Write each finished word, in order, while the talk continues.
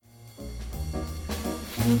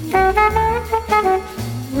Hello,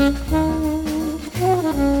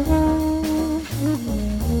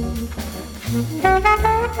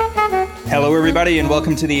 everybody, and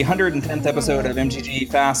welcome to the 110th episode of MTG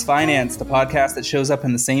Fast Finance, the podcast that shows up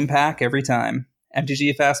in the same pack every time.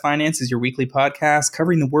 MTG Fast Finance is your weekly podcast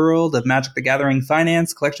covering the world of Magic the Gathering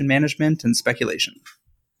finance, collection management, and speculation.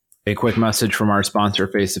 A quick message from our sponsor,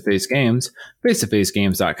 Face-to-Face Games.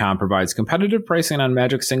 Face2FaceGames.com provides competitive pricing on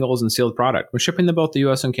Magic singles and sealed product with shipping to both the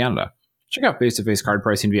US and Canada. Check out Face-to-Face card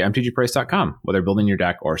pricing via MTGprice.com, whether building your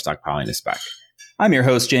deck or stockpiling a spec. I'm your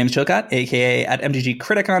host, James Chilcott, a.k.a. at MTG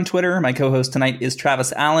Critic on Twitter. My co-host tonight is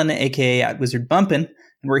Travis Allen, a.k.a. at Wizard Bumpin',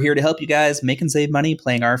 and we're here to help you guys make and save money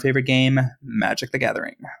playing our favorite game, Magic the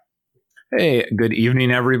Gathering. Hey, good evening,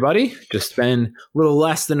 everybody. Just been a little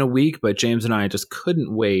less than a week, but James and I just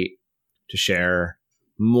couldn't wait to share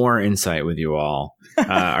more insight with you all.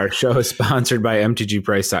 Our show is sponsored by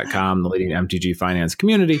MTGprice.com, the leading MTG finance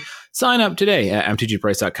community. Sign up today at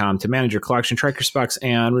MTGprice.com to manage your collection, track your specs,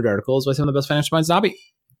 and read articles by some of the best financial minds in the hobby.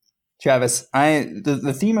 Travis,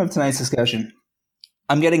 the theme of tonight's discussion,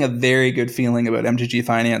 I'm getting a very good feeling about MTG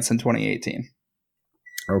finance in 2018.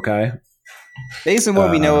 Okay. Based on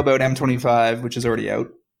what we know about M25, which is already out,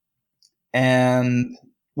 and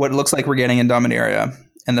what it looks like we're getting in Dominaria,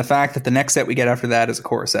 and the fact that the next set we get after that is a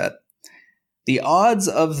core set, the odds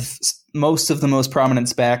of most of the most prominent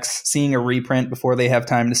specs seeing a reprint before they have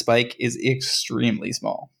time to spike is extremely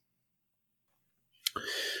small.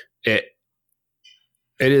 It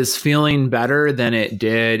is feeling better than it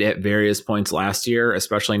did at various points last year,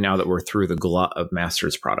 especially now that we're through the glut of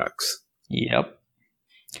Masters products. Yep.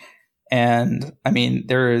 And I mean,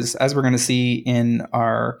 there is, as we're going to see in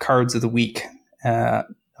our cards of the week,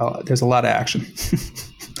 there's a lot of action.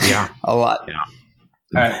 Yeah. A lot.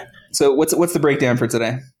 Yeah. All right. So what's the breakdown for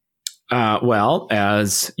today? Well,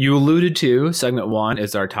 as you alluded to, segment one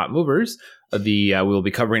is our top movers. We'll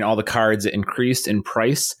be covering all the cards that increased in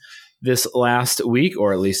price this last week,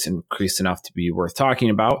 or at least increased enough to be worth talking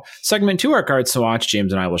about. Segment two, our cards to watch.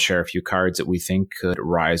 James and I will share a few cards that we think could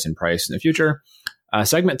rise in price in the future.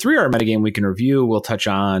 Segment three, our metagame week in review. We'll touch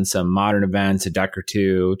on some modern events, a deck or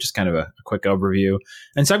two, just kind of a quick overview.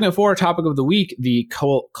 And segment four, topic of the week, the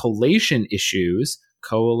collation issues.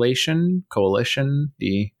 Coalition, something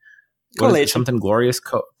glorious.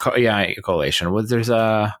 Coalition. There's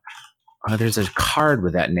a card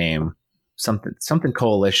with that name. Something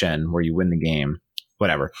coalition where you win the game.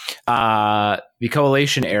 Whatever. The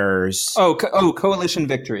coalition errors. Coalition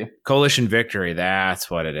victory. Coalition victory. That's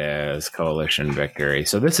what it is. Coalition victory.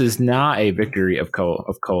 So this is not a victory of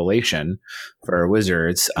coalition for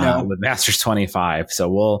Wizards with Masters 25.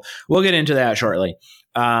 So we'll get into that shortly.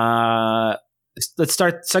 Let's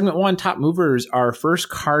start segment one. Top movers. Our first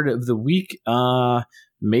card of the week.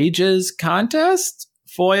 Mages Contest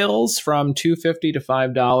foils from $2.50 to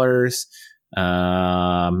 $5.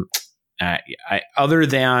 Other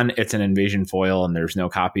than it's an invasion foil and there's no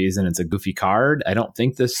copies and it's a goofy card, I don't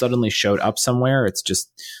think this suddenly showed up somewhere. It's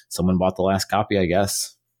just someone bought the last copy, I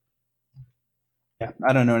guess. Yeah,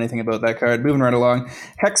 I don't know anything about that card. Moving right along.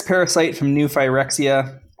 Hex Parasite from New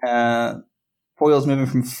Phyrexia. Foils moving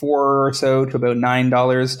from $4 or so to about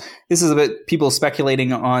 $9. This is about people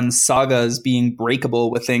speculating on sagas being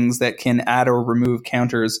breakable with things that can add or remove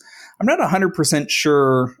counters. I'm not 100%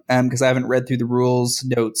 sure because I haven't read through the rules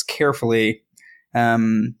notes carefully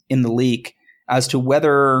in the leak as to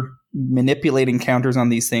whether manipulating counters on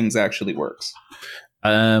these things actually works.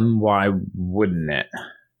 Why wouldn't it?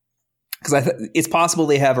 Because it's possible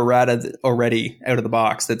they have errata already out of the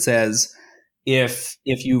box that says if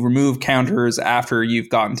you remove counters after you've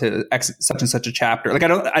gotten to such and such a chapter, like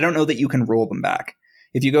I don't know that you can roll them back.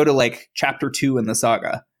 If you go to like chapter 2 in the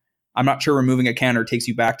saga, I'm not sure removing a counter takes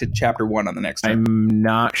you back to chapter 1 on the next turn. I'm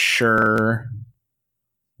not sure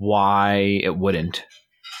why it wouldn't.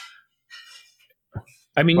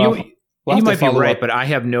 I mean, you might be right, but I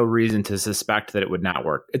have no reason to suspect that it would not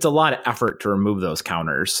work. It's a lot of effort to remove those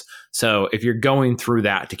counters. So if you're going through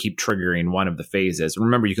that to keep triggering one of the phases,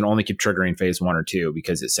 remember you can only keep triggering phase 1 or 2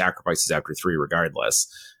 because it sacrifices after 3 regardless.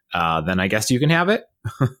 Then I guess you can have it.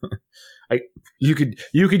 You could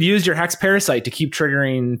use your Hex Parasite to keep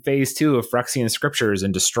triggering phase 2 of Phyrexian Scriptures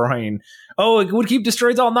and destroying. Oh, it would keep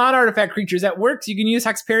destroys all non-artifact creatures. That works. You can use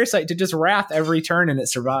Hex Parasite to just wrath every turn and it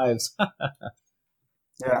survives.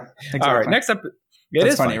 Yeah. Exactly. All right. Next up, it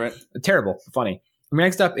is funny, right? Terrible, funny.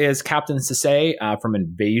 Next up is Captain Sisay from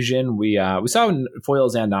Invasion. We saw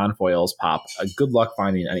foils and non-foils pop. Good luck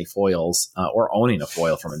finding any foils or owning a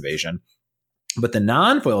foil from Invasion. But the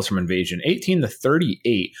non-foils from Invasion, 18 to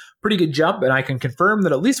 38, pretty good jump. And I can confirm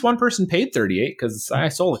that at least one person paid 38 because I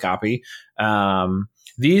sold a copy.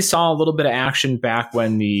 These saw a little bit of action back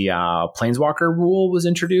when the Planeswalker rule was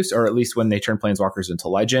introduced, or at least when they turned Planeswalkers into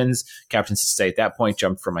legends. Captain's Estate at that point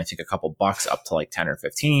jumped from, I think, a couple bucks up to like 10 or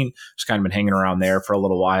 15. Just kind of been hanging around there for a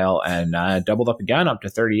little while and doubled up again up to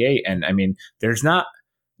 38. And I mean, there's not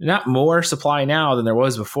more supply now than there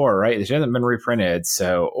was before, right? It hasn't been reprinted.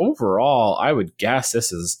 So overall, I would guess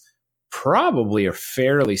this is probably a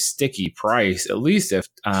fairly sticky price, at least if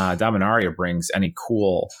Dominaria brings any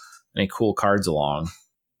cool cards along.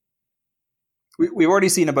 We've already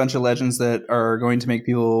seen a bunch of legends that are going to make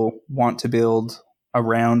people want to build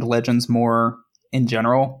around legends more in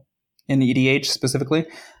general, in EDH specifically.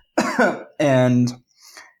 And,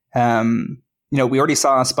 we already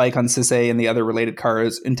saw a spike on Sisay and the other related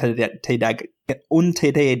cards, Untedake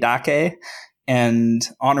and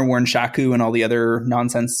Honor-Worn Shaku and all the other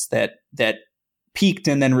nonsense that peaked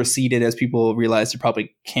and then receded as people realized they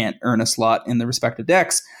probably can't earn a slot in the respective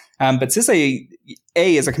decks. But Sisay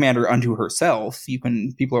is a commander unto herself.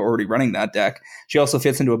 People are already running that deck. She also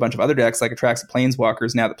fits into a bunch of other decks like Atraxa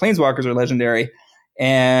Planeswalkers. Now the Planeswalkers are legendary,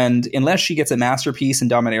 and unless she gets a masterpiece in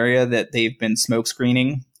Dominaria that they've been smoke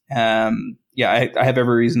screening, I have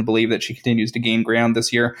every reason to believe that she continues to gain ground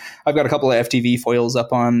this year. I've got a couple of FTV foils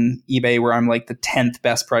up on eBay where I'm like the 10th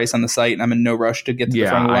best price on the site, and I'm in no rush to get to the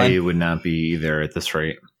front of the line. I would not be either at this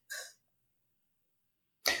rate.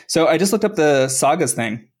 So I just looked up the Sagas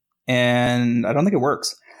thing, and I don't think it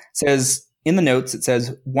works. It says in the notes, it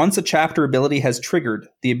says, once a chapter ability has triggered,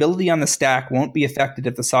 the ability on the stack won't be affected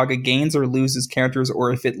if the saga gains or loses counters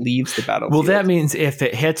or if it leaves the battlefield. Well, that means if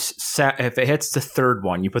it hits the third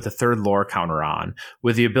one, you put the third lore counter on.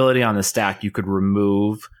 With the ability on the stack, you could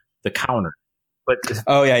remove the counter. But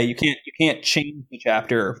you can't change the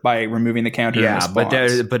chapter by removing the counter. Yeah, but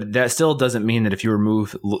that still doesn't mean that if you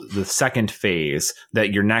remove the second phase,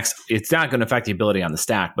 that your next, it's not going to affect the ability on the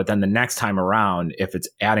stack. But then the next time around, if it's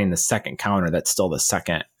adding the second counter, that's still the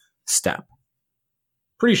second step.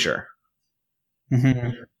 Pretty sure. Mm-hmm.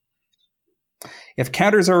 If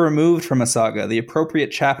counters are removed from a saga, the appropriate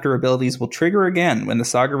chapter abilities will trigger again when the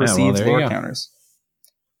saga receives lore counters.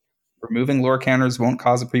 Removing lore counters won't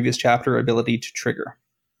cause a previous chapter ability to trigger.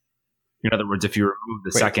 In other words, if you remove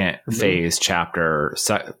the second phase chapter,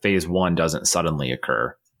 phase one doesn't suddenly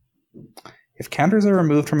occur. If counters are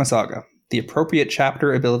removed from a saga, the appropriate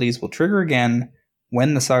chapter abilities will trigger again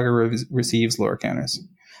when the saga receives lore counters.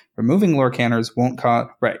 Removing lore counters won't cause...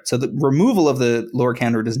 Right, so the removal of the lore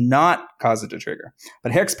counter does not cause it to trigger.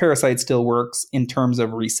 But Hex Parasite still works in terms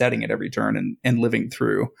of resetting it every turn and living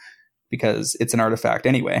through, because it's an artifact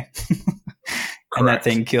anyway. And that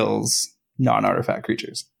thing kills non-artifact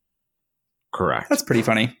creatures. Correct. That's pretty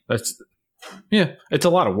funny. It's a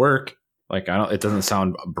lot of work. It doesn't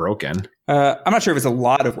sound broken. I'm not sure if it's a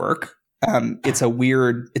lot of work. It's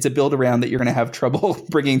a build around that you're going to have trouble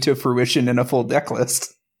bringing to fruition in a full deck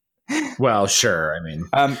list. Well, sure. I mean,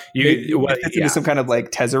 it's into some kind of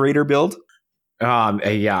like Tezzerator build.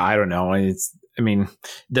 I don't know.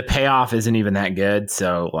 The payoff isn't even that good.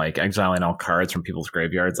 So like exiling all cards from people's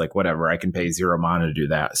graveyards, like whatever, I can pay 0 mana to do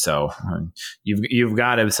that. So you've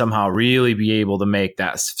got to somehow really be able to make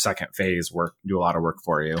that second phase work, do a lot of work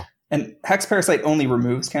for you. And Hex Parasite only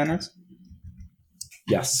removes counters?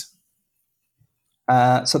 Yes.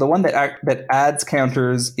 So the one that adds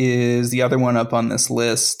counters is the other one up on this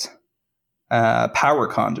list, Power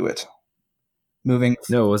Conduit.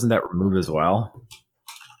 No, wasn't that remove as well?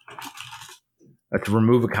 To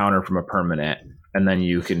remove a counter from a permanent, and then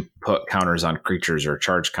you can put counters on creatures or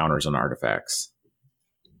charge counters on artifacts.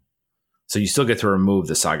 So you still get to remove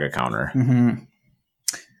the saga counter. Mm-hmm.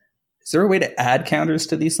 Is there a way to add counters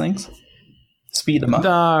to these things? Speed them up?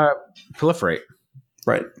 Proliferate.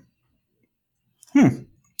 Right.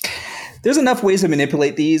 There's enough ways to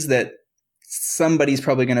manipulate these that somebody's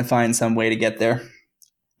probably going to find some way to get there.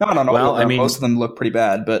 Not on all of them. Most of them look pretty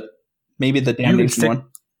bad, but maybe the damnation one.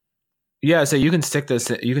 Yeah, so you can stick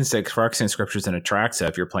Phyrexian Scriptures in Atraxa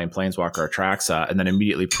if you're playing Planeswalker Atraxa, and then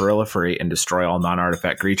immediately proliferate and destroy all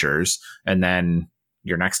non-artifact creatures, and then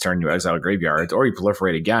your next turn you exile graveyards, or you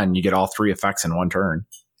proliferate again, you get all 3 effects in one turn.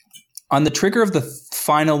 On the trigger of the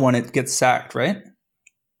final one, it gets sacked, right?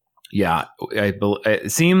 Yeah,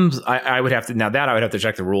 it seems I would have to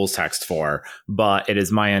check the rules text for, but it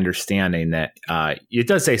is my understanding that it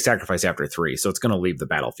does say sacrifice after 3, so it's going to leave the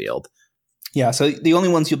battlefield. Yeah, so the only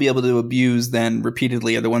ones you'll be able to abuse then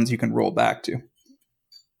repeatedly are the ones you can roll back to.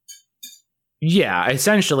 Yeah,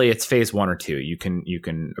 essentially it's phase 1 or 2. You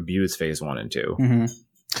can abuse phase 1 and 2. Mm-hmm.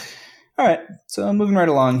 All right, so moving right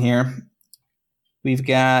along here. We've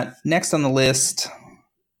got next on the list,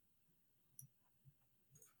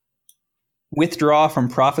 Withdraw from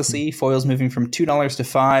Prophecy. Foils moving from $2 to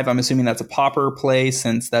 $5. I'm assuming that's a pauper play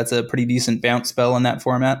since that's a pretty decent bounce spell in that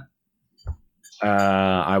format.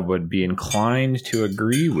 I would be inclined to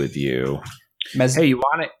agree with you. Hey, you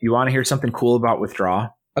want to hear something cool about Withdraw?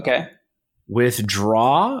 Okay.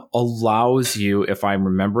 Withdraw allows you, if I'm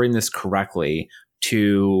remembering this correctly,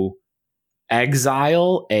 to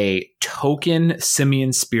exile a token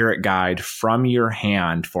Simian Spirit Guide from your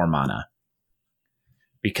hand for mana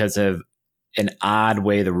because of an odd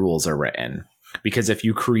way the rules are written. Because if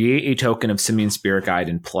you create a token of Simian Spirit Guide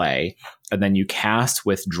in play, and then you cast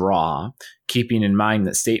Withdraw, keeping in mind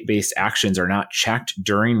that state-based actions are not checked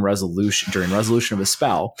during resolution of a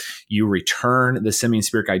spell, you return the Simian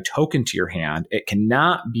Spirit Guide token to your hand. It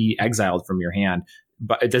cannot be exiled from your hand,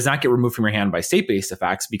 but it does not get removed from your hand by state-based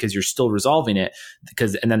effects because you're still resolving it.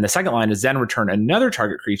 And then the second line is then return another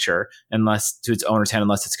target creature to its owner's hand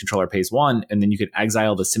unless its controller pays 1, and then you could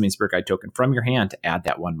exile the Simian Spirit Guide token from your hand to add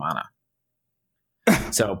that 1 mana.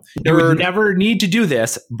 So you would never need to do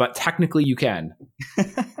this, but technically you can.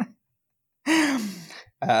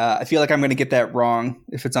 I feel like I'm going to get that wrong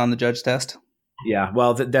if it's on the judge test. Yeah,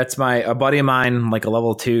 well, that's a buddy of mine, like a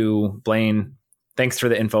level 2, Blaine. Thanks for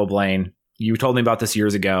the info, Blaine. You told me about this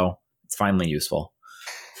years ago. It's finally useful.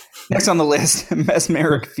 Next on the list,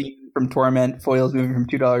 Mesmeric Fiend from Torment. Foils moving from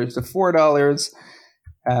 $2 to $4.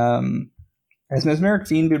 Has Mesmeric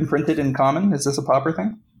Fiend been printed in common? Is this a pauper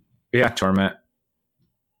thing? Yeah, Torment.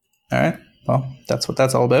 All right. Well, that's what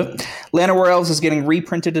that's all about. Llanowar Elves is getting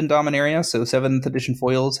reprinted in Dominaria, so 7th edition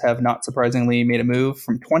foils have not surprisingly made a move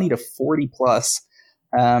from 20 to 40 plus.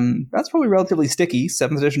 That's probably relatively sticky.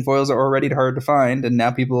 7th edition foils are already hard to find, and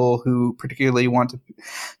now people who particularly want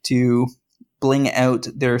to bling out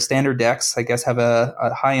their standard decks, I guess, have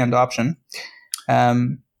a high-end option.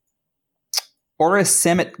 Aura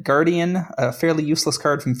Samit Guardian, a fairly useless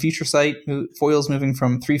card from Future Sight. Foils moving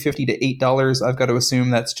from $3.50 to $8. I've got to assume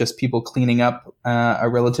that's just people cleaning up a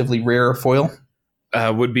relatively rare foil.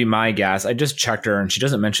 Would be my guess. I just checked her, and she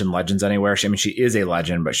doesn't mention legends anywhere. She is a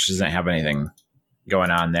legend, but she doesn't have anything going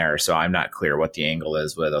on there, so I'm not clear what the angle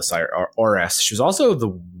is with Ores. She was also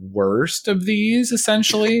the worst of these,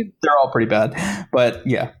 essentially. They're all pretty bad, but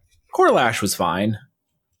yeah. Corlash was fine.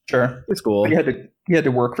 Sure. It's cool. But you had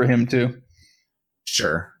to work for him, too.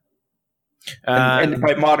 Sure. And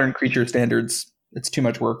by modern creature standards, it's too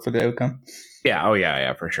much work for the outcome. Yeah,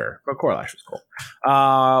 yeah, for sure. But Corlash was cool.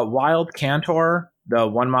 Wild Cantor, the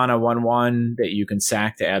 1 mana 1/1 that you can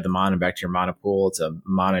sack to add the mana back to your mana pool. It's a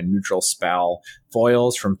mana neutral spell.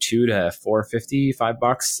 Foils from $2 to $4.50,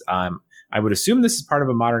 $5. I would assume this is part of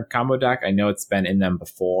a modern combo deck. I know it's been in them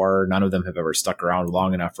before. None of them have ever stuck around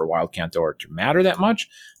long enough for Wild Cantor to matter that much.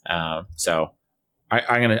 So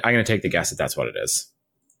I'm gonna take the guess that that's what it is.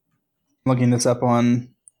 Looking this up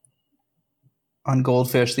on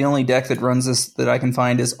Goldfish, the only deck that runs this that I can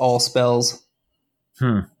find is all spells.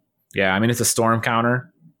 Yeah, I mean, it's a storm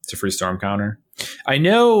counter. It's a free storm counter. I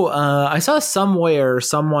know. I saw somewhere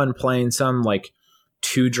someone playing some like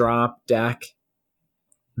 2-drop deck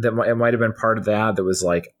that it might have been part of that. That was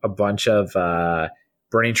like a bunch of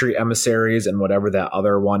Burning Tree Emissaries and whatever that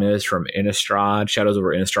other one is from Innistrad, Shadows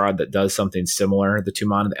over Innistrad, that does something similar. The 2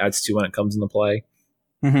 mana that adds 2 when it comes into play.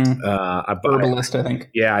 Mm-hmm. Herbalist, I think.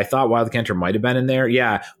 Yeah, I thought Wild Cantor might have been in there.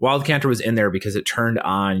 Yeah, Wild Cantor was in there because it turned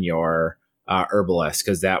on your Herbalist,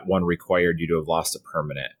 because that one required you to have lost a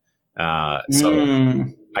permanent. I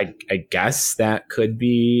guess that could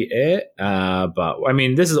be it. But I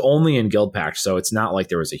mean, this is only in Guild Pact, so it's not like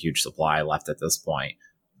there was a huge supply left at this point.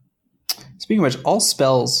 Speaking of which, all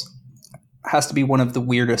spells has to be one of the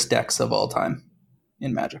weirdest decks of all time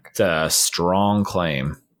in Magic. It's a strong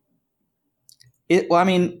claim.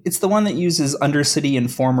 It's the one that uses Undercity,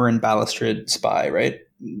 Informer, and Balustrade Spy, right?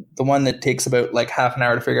 The one that takes about like half an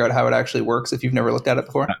hour to figure out how it actually works if you've never looked at it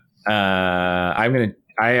before. I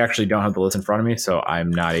actually don't have the list in front of me, so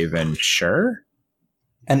I'm not even sure.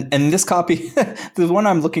 And this copy, the one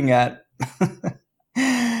I'm looking at,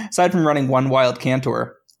 aside from running 1 Wild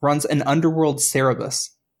Cantor, runs an Underworld Cerebus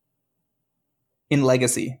in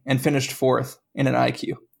Legacy and finished 4th in an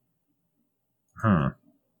IQ.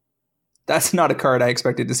 That's not a card I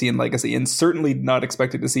expected to see in Legacy, and certainly not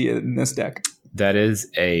expected to see it in this deck. That is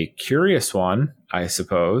a curious one, I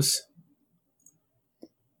suppose.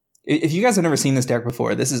 If you guys have never seen this deck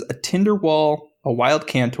before, this is a Tinderwall, a Wild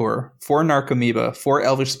Cantor, 4 Narcomoeba, 4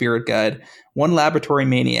 Elvish Spirit Guide, 1 Laboratory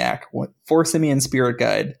Maniac, 4 Simian Spirit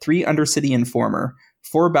Guide, 3 Undercity Informer,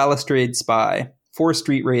 4 Balustrade Spy, 4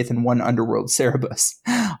 Street Wraith, and 1 Underworld Cerebus,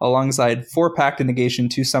 alongside 4 Pact of Negation,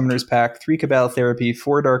 2 Summoner's Pact, 3 Cabal Therapy,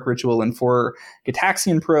 4 Dark Ritual, and 4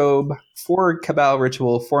 Gitaxian Probe, 4 Cabal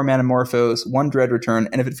Ritual, 4 Manamorphose, 1 Dread Return.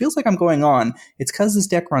 And if it feels like I'm going on, it's because this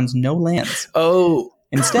deck runs no lands. Oh,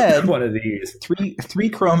 instead, one of these. 3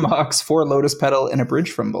 Chrome Mox, 4 Lotus Petal, and a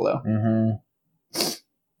Bridge from Below.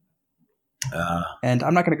 And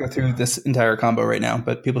I'm not going to go through this entire combo right now,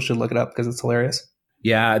 but people should look it up because it's hilarious.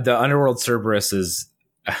 Yeah, the Underworld Cerberus is,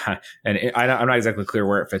 and I'm not exactly clear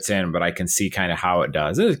where it fits in, but I can see kind of how it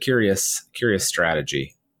does. It's a curious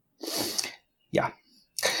strategy. Yeah.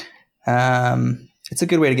 It's a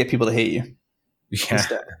good way to get people to hate you. Yeah.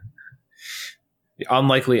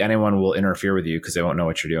 Unlikely anyone will interfere with you because they won't know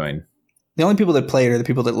what you're doing. The only people that play it are the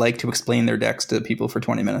people that like to explain their decks to people for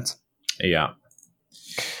 20 minutes. Yeah.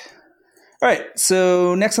 All right,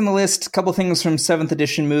 so next on the list, a couple things from 7th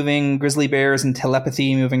edition moving. Grizzly Bears and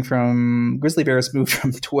Telepathy moving from... Grizzly Bears moved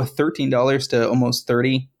from $13 to almost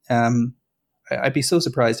 $30. I'd be so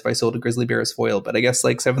surprised if I sold a Grizzly Bears foil, but I guess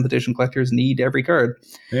like 7th edition collectors need every card.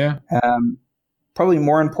 Yeah. Probably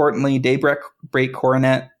more importantly, Daybreak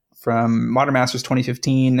Coronet from Modern Masters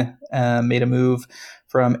 2015 made a move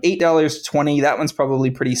from $8 to $20. That one's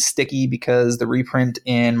probably pretty sticky because the reprint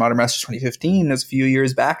in Modern Masters 2015 is a few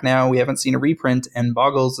years back now. We haven't seen a reprint, and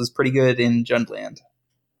Boggles is pretty good in Jundland.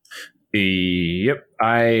 Yep.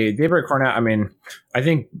 Daybreak Coronet, I mean, I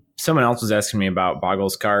think someone else was asking me about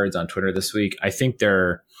Boggles cards on Twitter this week. I think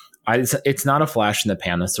it's not a flash in the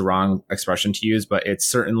pan. That's the wrong expression to use, but it's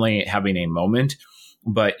certainly having a moment.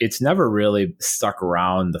 But it's never really stuck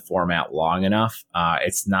around the format long enough.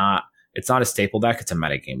 It's not a staple deck. It's a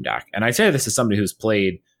metagame deck. And I say this as somebody who's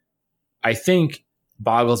played, I think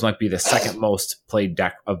Boggles might be the second most played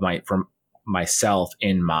deck from myself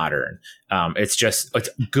in Modern. It's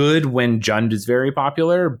good when Jund is very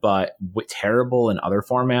popular, but terrible in other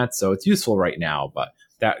formats. So it's useful right now, but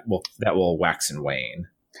that will wax and wane.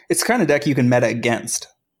 It's the kind of deck you can meta against,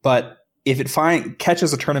 but if it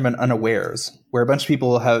catches a tournament unawares, where a bunch of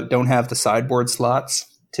people don't have the sideboard slots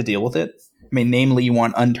to deal with it. I mean, namely, you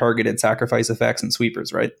want untargeted sacrifice effects and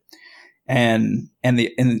sweepers, right? And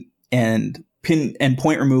pin and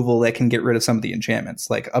point removal that can get rid of some of the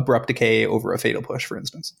enchantments, like Abrupt Decay over a Fatal Push, for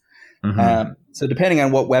instance. Mm-hmm. So depending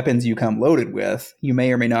on what weapons you come loaded with, you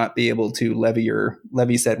may or may not be able to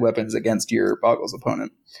levy said weapons against your Boggles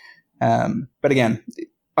opponent. But again,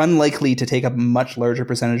 unlikely to take up a much larger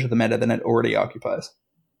percentage of the meta than it already occupies.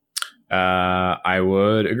 I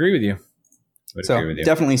would agree with you.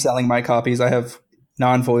 Definitely selling my copies. I have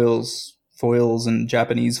non-foils, foils, and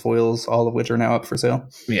Japanese foils, all of which are now up for sale.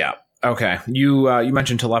 Yeah. Okay. You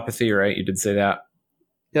mentioned Telepathy, right? You did say that.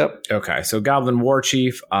 Yep. Okay. So Goblin War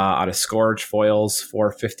Chief out of Scourge foils,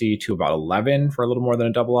 $4.50 to about $11 for a little more than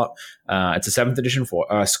a double up. It's a 7th edition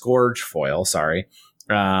Scourge foil. Sorry.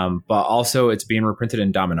 But also it's being reprinted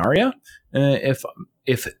in Dominaria,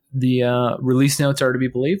 if the release notes are to be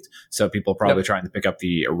believed. So people are probably trying to pick up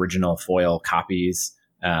the original foil copies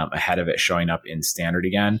ahead of it showing up in Standard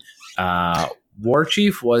again. War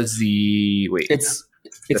Chief was it's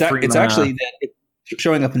actually that it's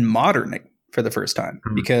showing up in Modern for the first time,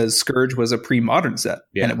 because Scourge was a pre-Modern set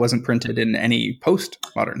and it wasn't printed in any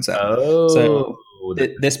post-Modern set. So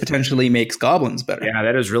this potentially makes goblins better. Yeah,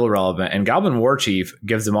 that is really relevant. And Goblin War Chief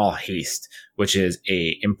gives them all haste, which is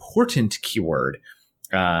a important keyword.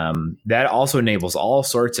 That also enables all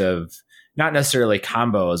sorts of, not necessarily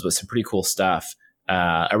combos, but some pretty cool stuff.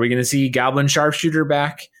 Are we going to see Goblin Sharpshooter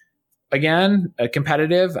back again?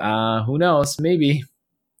 Competitive? Who knows? Maybe.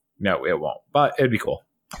 No, it won't, but it'd be cool.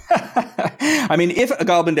 I mean, if a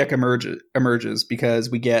Goblin deck emerges because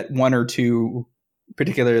we get 1 or 2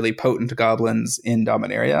 particularly potent goblins in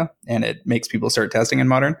Dominaria, and it makes people start testing in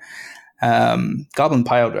Modern, Goblin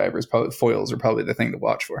Pile Drivers, foils are probably the thing to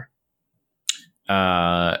watch for.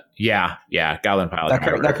 Yeah, Goblin Pile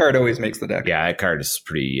Driver. That card always makes the deck. Yeah, that card is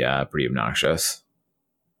pretty obnoxious.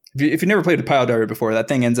 If you never played a Pile Driver before, that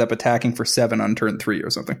thing ends up attacking for 7 on turn 3 or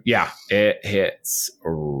something. Yeah, it hits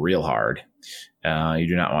real hard. You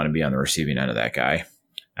do not want to be on the receiving end of that guy.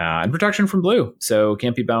 And protection from blue, so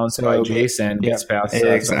can't be bounced by Jason. Gets past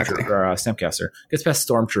Snapcaster. Gets past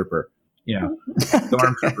Stormtrooper.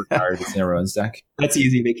 Stormtrooper card is in everyone's deck. That's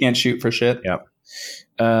easy. They can't shoot for shit. Yep.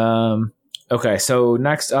 Okay, so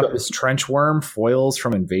next up is Trenchworm foils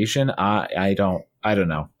from Invasion. I don't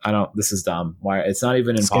know. This is dumb. Why? It's not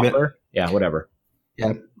even in Poplar. Yeah, whatever.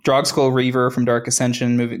 Yeah. Drogskull Reaver from Dark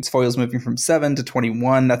Ascension, foils moving from 7 to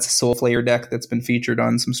 21. That's a Soul Flayer deck that's been featured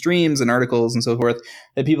on some streams and articles and so forth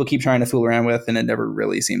that people keep trying to fool around with, and it never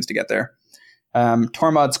really seems to get there.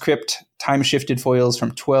 Tormod's Crypt time shifted foils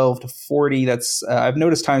from 12 to 40. That's I've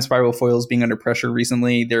noticed time spiral foils being under pressure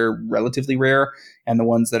recently. They're relatively rare, and the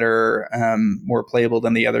ones that are more playable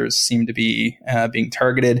than the others seem to be being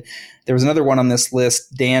targeted. There was another one on this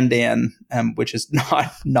list, Dan, which is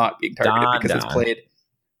not being targeted because it's played.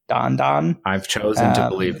 Don. I've chosen to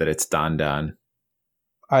believe that it's Don.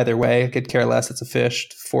 Either way, I could care less. It's a fish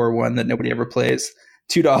for one that nobody ever plays.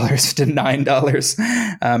 $2 to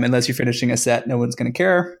 $9. Unless you're finishing a set, no one's going to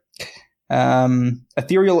care.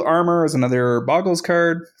 Ethereal Armor is another Boggles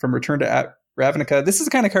card from Return to Ravnica. This is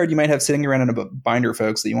the kind of card you might have sitting around in a binder,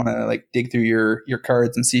 folks, that you want to like dig through your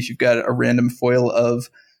cards and see if you've got a random foil of.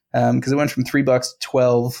 Because it went from $3 to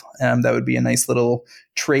 12. That would be a nice little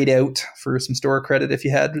trade out for some store credit if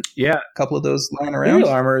you had a couple of those lying around. Ethereal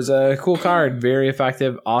Armor is a cool card, very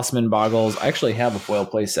effective. Awesome in Boggles. I actually have a foil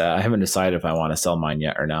playset. I haven't decided if I want to sell mine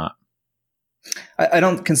yet or not. I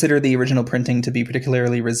don't consider the original printing to be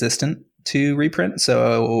particularly resistant to reprint,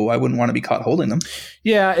 so I wouldn't want to be caught holding them.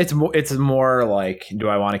 Yeah, it's more like, do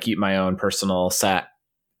I want to keep my own personal set,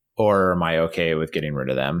 or am I okay with getting rid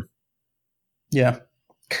of them? Yeah.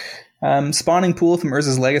 Spawning Pool from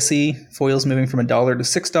Urza's Legacy. Foils moving from $1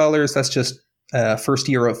 to $6. That's just first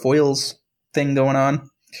year of foils thing going on.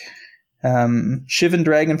 Shivan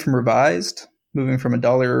Dragon from Revised, moving from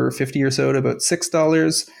 $1.50 or so to about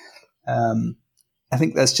 $6. I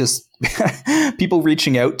think that's just people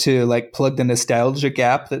reaching out to like plug the nostalgia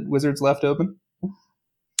gap that Wizards left open.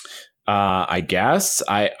 I guess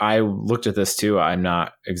I looked at this too. I'm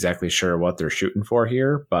not exactly sure what they're shooting for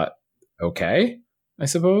here, but okay, I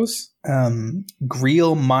suppose. Greel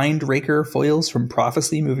Mindraker foils from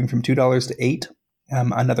Prophecy, moving from $2 to $8.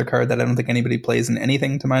 Another card that I don't think anybody plays in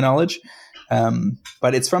anything, to my knowledge.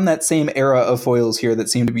 But it's from that same era of foils here that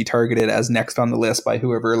seem to be targeted as next on the list by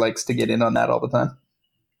whoever likes to get in on that all the time.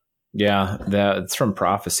 Yeah, that's from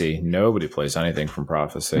Prophecy. Nobody plays anything from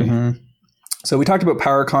Prophecy. Mm-hmm. So we talked about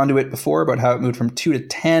Power Conduit before, about how it moved from 2 to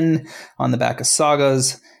 10 on the back of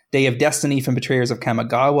Sagas. Day of Destiny from Betrayers of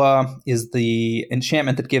Kamigawa is the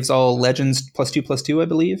enchantment that gives all legends +2/+2, I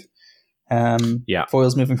believe.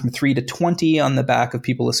 Foils moving from 3 to 20 on the back of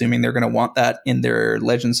people assuming they're going to want that in their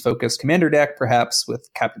Legends-focused commander deck, perhaps with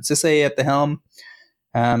Captain Sisay at the helm.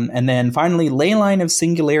 And then finally, Leyline of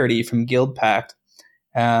Singularity from Guild Pact.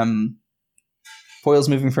 Foils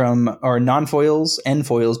moving from, or non-foils and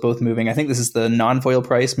foils both moving. I think this is the non-foil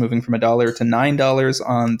price moving from $1 to $9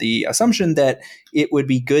 on the assumption that it would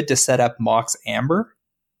be good to set up Mox Amber.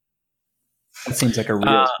 That seems like a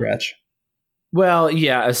real stretch. Well,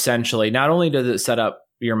 yeah, essentially. Not only does it set up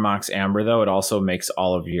your Mox Amber, though, it also makes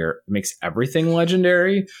makes everything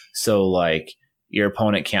legendary. So, like, your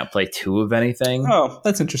opponent can't play 2 of anything. Oh,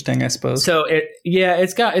 that's interesting, I suppose. So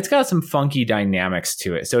it's got some funky dynamics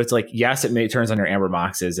to it. So it's like, yes, it turns on your Amber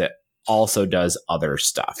Moxes. It also does other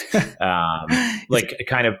stuff, like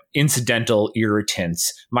kind of incidental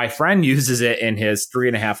irritants. My friend uses it in his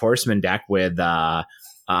 3.5 Horseman deck with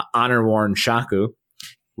Honor Worn Shaku,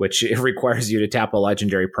 which it requires you to tap a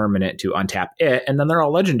legendary permanent to untap it, and then they're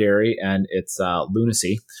all legendary, and it's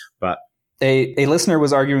lunacy. But A listener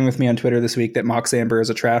was arguing with me on Twitter this week that Mox Amber is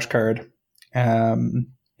a trash card. And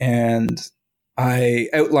I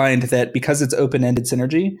outlined that because it's open-ended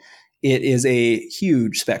synergy, it is a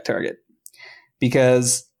huge spec target.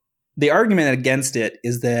 Because the argument against it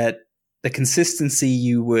is that the consistency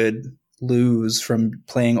you would lose from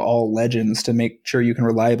playing all legends to make sure you can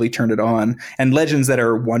reliably turn it on, and legends that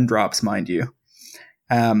are 1-drops, mind you.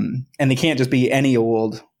 And they can't just be any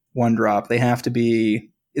old 1-drop. They have to be...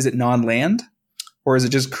 Is it non-land, or is it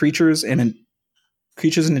just creatures and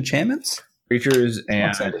enchantments? Creatures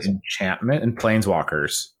and enchantment and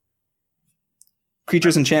planeswalkers.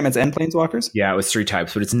 Creatures, enchantments, and planeswalkers? Yeah, it was 3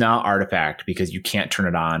 types, but it's not artifact because you can't turn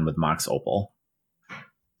it on with Mox Opal.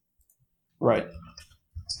 Right.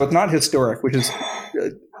 So it's not historic, which is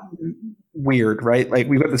weird, right? Like,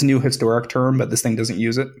 we've got this new historic term, but this thing doesn't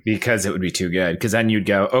use it. Because it would be too good. Because then you'd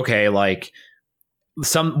go, okay, like...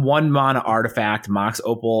 Some 1 mana artifact, Mox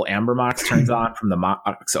Opal, Amber Mox turns on from the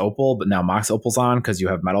Mox Opal, but now Mox Opal's on because you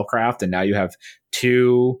have Metalcraft, and now you have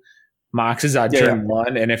 2 Moxes on turn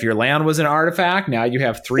 1. And if your land was an artifact, now you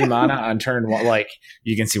have 3 mana on turn 1. Like,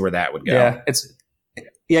 you can see where that would go.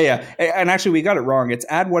 Yeah, and actually, we got it wrong. It's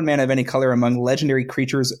add 1 mana of any color among legendary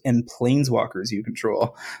creatures and planeswalkers you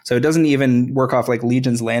control. So it doesn't even work off like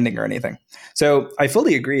Legion's Landing or anything. So I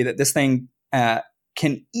fully agree that this thing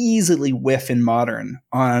can easily whiff in Modern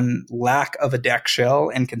on lack of a deck shell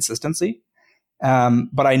and consistency.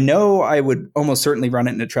 But I know I would almost certainly run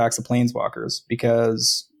it into Tracks of Planeswalkers,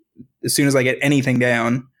 because as soon as I get anything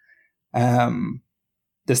down,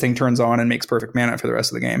 the this thing turns on and makes perfect mana for the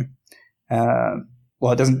rest of the game.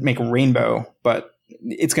 Well, it doesn't make a rainbow, but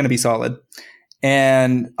it's going to be solid.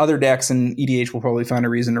 And other decks and EDH will probably find a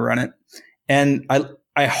reason to run it. And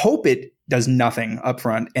I hope it does nothing up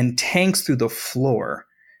front and tanks through the floor,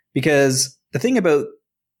 because the thing about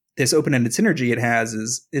this open-ended synergy it has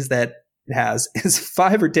is that it is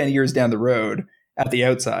 5 or 10 years down the road at the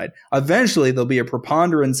outside. Eventually, there'll be a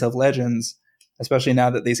preponderance of legends, especially now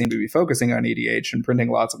that they seem to be focusing on EDH and printing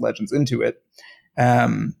lots of legends into it,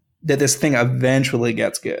 that this thing eventually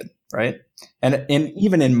gets good, right? And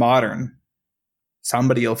even in Modern,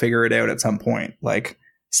 somebody will figure it out at some point. Like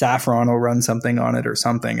Saffron will run something on it or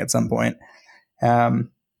something at some point. I'm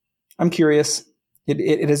curious.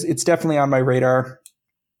 It's definitely on my radar.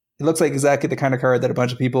 It looks like exactly the kind of card that a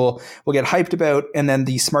bunch of people will get hyped about, and then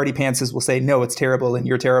the smarty pantses will say, no, it's terrible and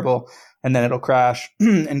you're terrible, and then it'll crash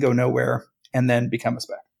and go nowhere and then become a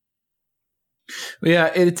spec.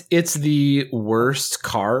 Yeah, it's the worst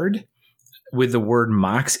card with the word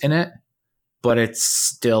Mox in it, but it's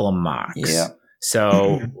still a Mox. Yeah.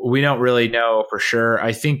 So we don't really know for sure.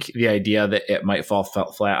 I think the idea that it might fall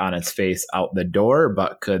flat on its face out the door,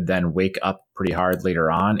 but could then wake up pretty hard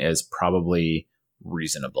later on is probably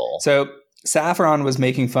reasonable. So Saffron was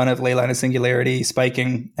making fun of Leyline of Singularity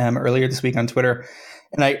spiking earlier this week on Twitter.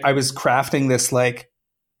 And I was crafting this like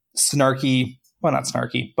snarky, well, not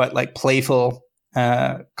snarky, but like playful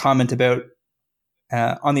comment about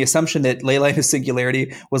on the assumption that Leyline of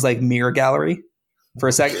Singularity was like Mirror Gallery for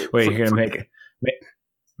a second. Wait, you're going to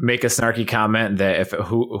make a snarky comment that if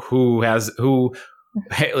who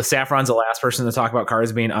hey, Saffron's the last person to talk about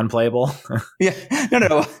cards being unplayable. Yeah,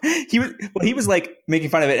 no. He was like making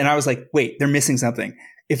fun of it, and I was like, wait, they're missing something.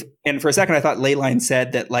 And for a second, I thought Leyline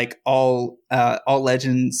said that like all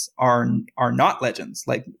legends are not legends,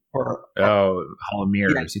 like Hall of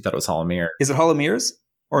Mirrors. Yeah. You thought it was Hall of Mirrors. Is it Hall of Mirrors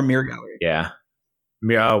or Mirror Gallery? Yeah.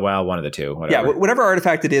 Oh, well, one of the two. Whatever. Yeah, whatever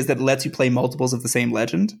artifact it is that lets you play multiples of the same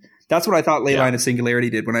legend. That's what I thought Leyline of Singularity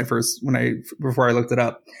did before I looked it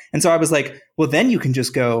up. And so I was like, well, then you can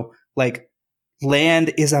just go like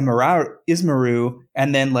land Ismaru,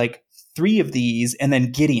 and then like 3 of these, and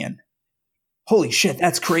then Gideon. Holy shit,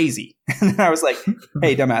 that's crazy. And then I was like,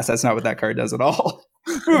 hey, dumbass, that's not what that card does at all.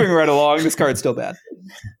 Moving right along, this card's still bad.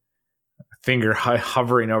 Finger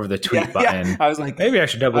hovering over the tweet button. Yeah. I was like, maybe I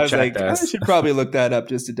should double check this. I should probably look that up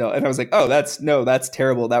just to and I was like, oh, that's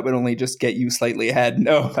terrible. That would only just get you slightly ahead.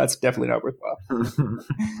 No, that's definitely not worthwhile.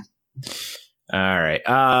 All right.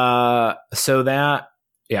 So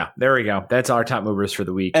there we go. That's our top movers for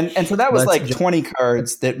the week. And so that was 20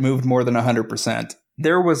 cards that moved more than 100%.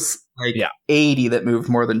 There was 80 that moved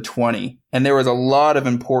more than 20. And there was a lot of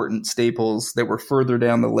important staples that were further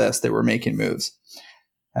down the list that were making moves.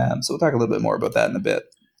 So we'll talk a little bit more about that in a bit.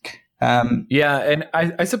 And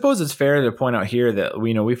I suppose it's fair to point out here that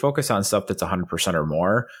we focus on stuff that's 100% or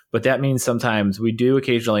more, but that means sometimes we do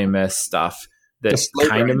occasionally miss stuff that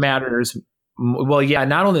kind of matters. Well, yeah,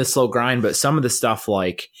 not only the slow grind, but some of the stuff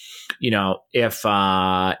like, if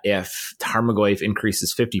Tarmogoyf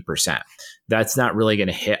increases 50%, that's not really going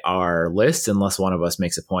to hit our list unless one of us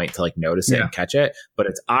makes a point to like notice it and catch it. But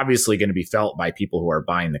it's obviously going to be felt by people who are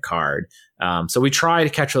buying the card. So we try to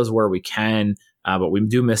catch those where we can, but we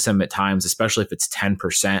do miss them at times, especially if it's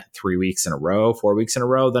 10% 3 weeks in a row, 4 weeks in a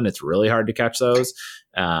row. Then it's really hard to catch those.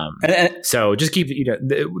 So just keep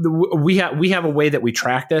we have a way that we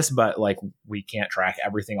track this, but like we can't track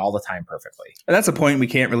everything all the time perfectly. And that's a point we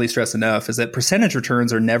can't really stress enough, is that percentage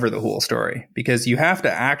returns are never the whole story, because you have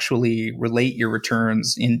to actually relate your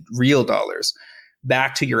returns in real dollars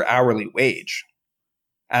back to your hourly wage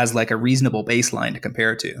as like a reasonable baseline to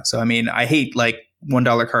compare to. So I mean, I hate like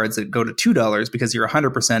 $1 cards that go to $2 because you're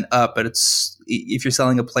 100% up, but it's if you're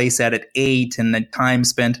selling a playset at 8 and the time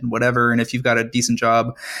spent and whatever, and if you've got a decent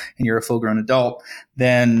job and you're a full-grown adult,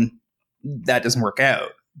 then that doesn't work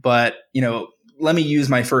out. But let me use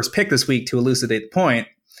my first pick this week to elucidate the point,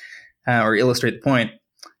 or illustrate the point.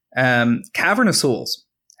 Cavern of Souls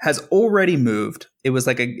has already moved. It was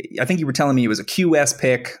like I think you were telling me it was a QS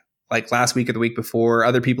pick like last week or the week before.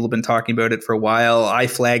 Other people have been talking about it for a while. I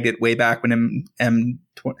flagged it way back when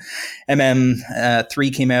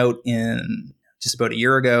MM3 came out in just about a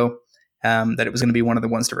year ago, that it was going to be one of the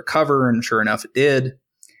ones to recover. And sure enough, it did.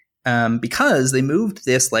 Because they moved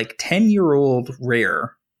this like 10-year-old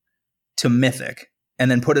rare to Mythic and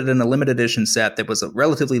then put it in a limited edition set that was a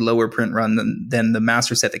relatively lower print run than the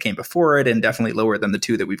master set that came before it, and definitely lower than the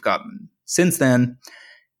 2 that we've gotten since then.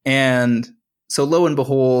 And so lo and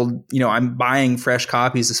behold, I'm buying fresh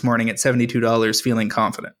copies this morning at $72, feeling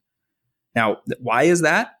confident. Now, why is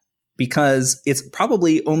that? because it's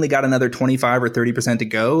probably only got another 25 or 30% to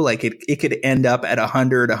go. Like it could end up at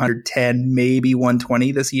 100, 110, maybe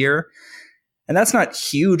 120 this year. And that's not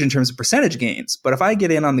huge in terms of percentage gains. But if I get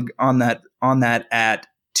in on that at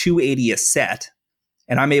 280 a set,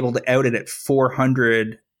 and I'm able to out it at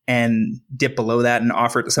 400 and dip below that and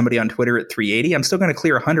offer it to somebody on Twitter at 380, I'm still going to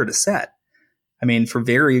clear 100 a set. I mean, for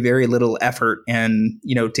very, very little effort. And,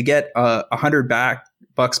 to get $100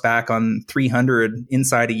 back on 300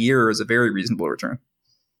 inside a year is a very reasonable return.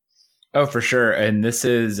 Oh, for sure. And this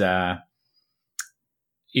is,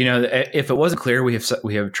 if it wasn't clear, we have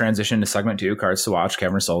transitioned to segment 2, cards to watch,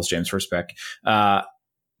 Cavern of Souls, James First Pick.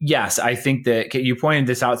 Yes, I think that you pointed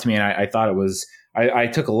this out to me, and I thought it was, I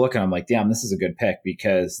took a look and I'm like, damn, this is a good pick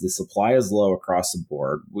because the supply is low across the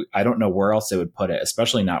board. I don't know where else they would put it,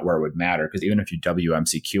 especially not where it would matter, because even if you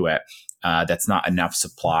WMCQ it, that's not enough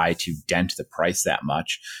supply to dent the price that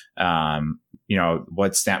much.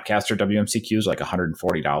 What Snapcaster WMCQ is like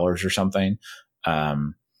 $140 or something.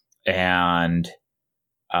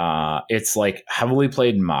 It's like heavily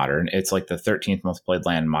played in Modern. It's like the 13th most played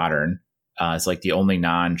land in Modern. It's like the only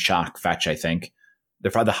non-shock fetch, I think.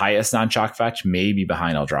 They're the highest non-shock fetch, maybe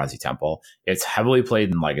behind Eldrazi Temple. It's heavily played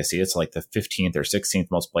in Legacy. It's like the 15th or 16th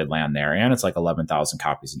most played land there. And it's like 11,000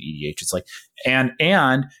 copies in EDH. It's like,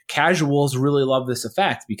 and casuals really love this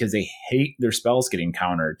effect because they hate their spells getting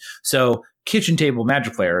countered. So kitchen table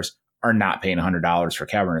Magic players are not paying $100 for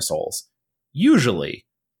Cavern of Souls. Usually,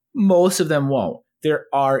 most of them won't. There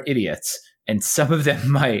are idiots. And some of them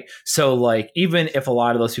might. So, like, even if a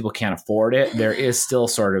lot of those people can't afford it, there is still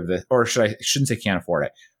sort of the, or shouldn't say can't afford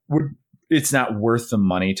it. It's not worth the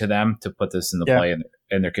money to them to put this in the play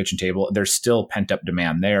in their kitchen table. There's still pent up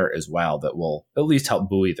demand there as well that will at least help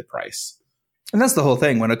buoy the price. And that's the whole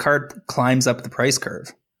thing. When a card climbs up the price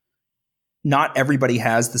curve, not everybody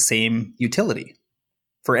has the same utility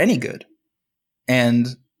for any good. And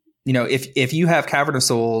if you have Cavern of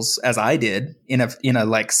Souls, as I did, in a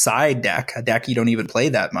like side deck, a deck you don't even play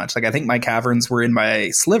that much. Like I think my Caverns were in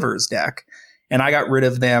my Slivers deck, and I got rid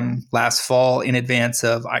of them last fall in advance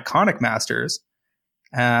of Iconic Masters.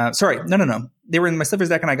 No. They were in my Slivers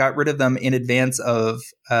deck, and I got rid of them in advance of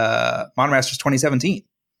Modern Masters 2017.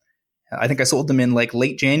 I think I sold them in like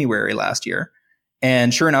late January last year.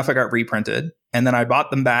 And sure enough, I got reprinted. And then I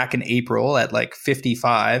bought them back in April at like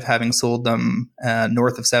 55, having sold them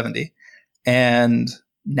north of 70. And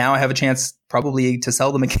now I have a chance probably to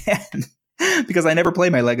sell them again because I never play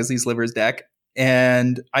my Legacy Slivers deck.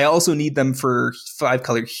 And I also need them for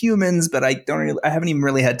 5-color humans, but I haven't even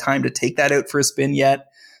really had time to take that out for a spin yet.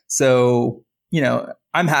 So,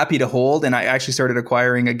 I'm happy to hold. And I actually started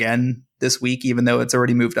acquiring again this week, even though it's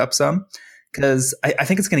already moved up some. Because I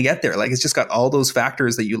think it's going to get there. Like, it's just got all those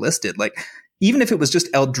factors that you listed. Like, even if it was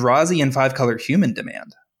just Eldrazi and 5-color human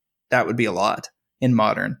demand, that would be a lot in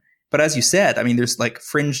Modern. But as you said, I mean, there's like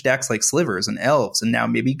fringe decks like Slivers and Elves and now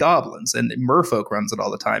maybe Goblins, and Merfolk runs it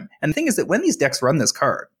all the time. And the thing is that when these decks run this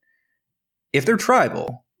card, if they're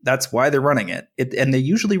tribal, that's why they're running it. And they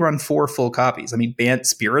usually run 4 full copies. I mean, Bant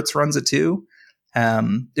Spirits runs it too.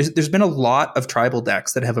 There's been a lot of tribal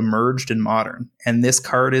decks that have emerged in Modern, and this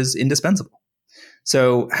card is indispensable.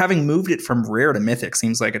 So having moved it from rare to mythic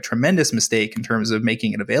seems like a tremendous mistake in terms of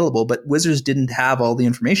making it available, but Wizards didn't have all the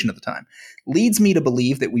information at the time. Leads me to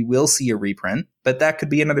believe that we will see a reprint, but that could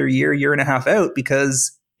be another year and a half out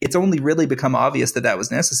because it's only really become obvious that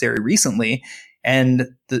was necessary recently, and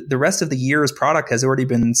the rest of the year's product has already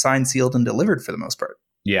been signed, sealed, and delivered for the most part.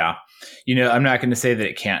 Yeah. I'm not going to say that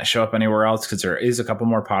it can't show up anywhere else because there is a couple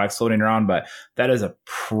more products floating around, but that is a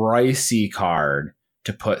pricey card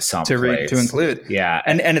to put someplace. To include. Yeah.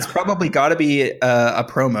 And it's probably got to be a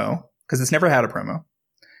promo because it's never had a promo.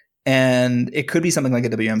 And it could be something like a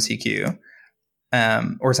WMCQ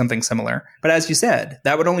or something similar. But as you said,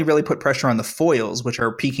 that would only really put pressure on the foils, which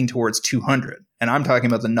are peaking towards 200. And I'm talking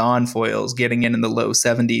about the non-foils getting in the low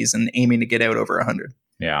 70s and aiming to get out over 100.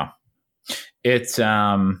 Yeah. It's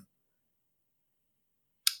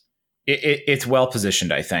it's well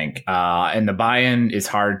positioned, I think. And the buy-in is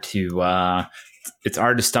hard to it's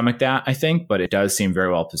hard to stomach that, I think, but it does seem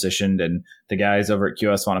very well positioned. And the guys over at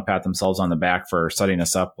QS want to pat themselves on the back for setting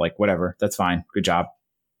us up. Like, whatever, that's fine. Good job.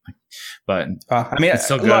 But I mean, it's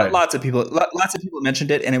so good. Lots of people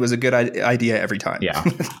mentioned it, and it was a good idea every time. Yeah.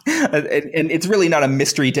 and it's really not a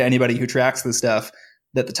mystery to anybody who tracks this stuff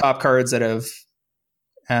that the top cards that have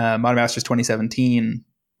Modern Masters 2017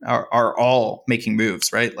 are all making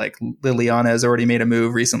moves, right? Like Liliana has already made a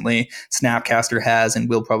move recently. Snapcaster has and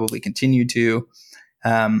will probably continue to.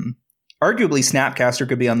 arguably Snapcaster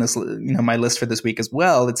could be on this, my list for this week as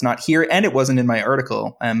well. It's not here, and it wasn't in my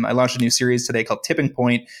article. I launched a new series today called Tipping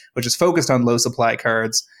Point, which is focused on low supply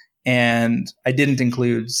cards, and I didn't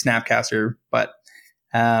include Snapcaster, but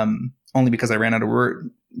only because I ran out of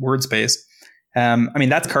word space.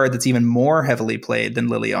 That card that's even more heavily played than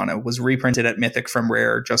Liliana was reprinted at Mythic from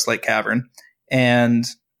Rare, just like Cavern, and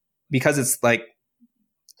because it's like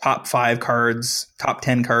top 5 cards, top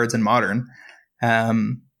 10 cards in Modern,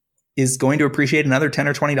 is going to appreciate another $10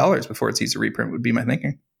 or $20 before it sees a reprint, would be my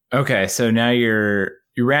thinking. Okay, so now you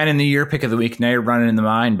ran in the year pick of the week. Now you're running in the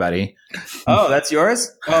mine, buddy. Oh, that's yours?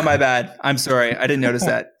 Oh, my bad. I'm sorry. I didn't notice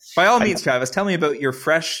that. By all means, Travis, tell me about your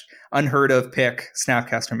fresh, unheard of pick,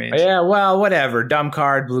 Snapcaster Mage. Yeah, well, whatever. Dumb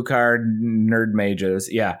card, blue card, nerd mages.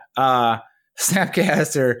 Yeah.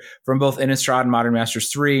 Snapcaster from both Innistrad and Modern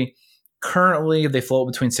Masters 3. Currently, they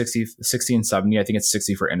float between 60 and 70. I think it's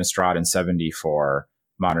 60 for Innistrad and 70 for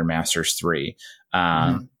Modern Masters 3.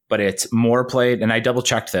 But it's more played, and I double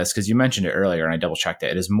checked this because you mentioned it earlier, and I double checked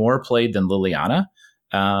it. It is more played than Liliana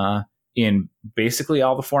in basically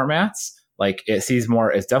all the formats. Like it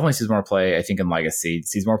definitely sees more play, I think, in Legacy. It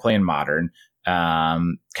sees more play in Modern.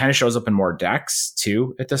 Kind of shows up in more decks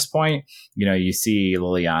too at this point. You see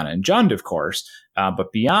Liliana and Jund, of course.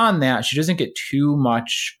 But beyond that, she doesn't get too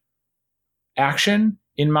much action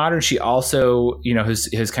in Modern. She also,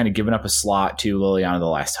 has kind of given up a slot to Liliana the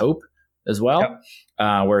Last Hope as well. Yep.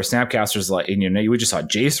 Where Snapcaster's like, we just saw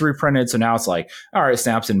Jace reprinted, so now it's like, all right,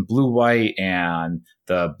 Snap's in blue-white and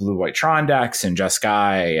the blue-white Tron decks and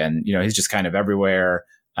Jeskai, and he's just kind of everywhere.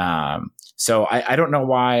 So I don't know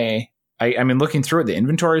why. Looking through it, the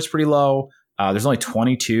inventory is pretty low. There's only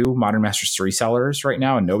 22 Modern Masters 3 sellers right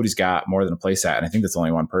now, and nobody's got more than a playset, and I think that's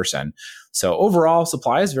only one person. So overall,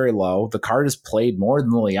 supply is very low. The card is played more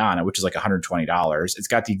than Liliana, which is like $120. It's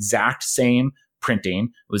got the exact same printing.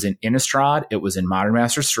 It was in Innistrad, it was in Modern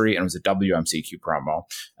Masters 3, and it was a WMCQ promo.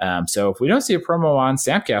 So if we don't see a promo on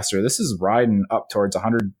Snapcaster, this is riding up towards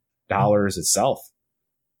 $100 itself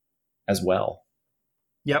as well.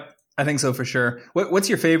 Yep, I think so for sure. What's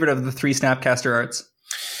your favorite of the 3 Snapcaster arts?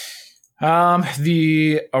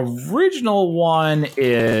 The original one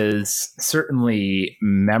is certainly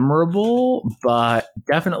memorable, but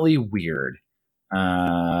definitely weird.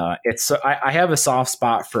 I have a soft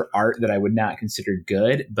spot for art that I would not consider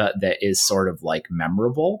good, but that is sort of like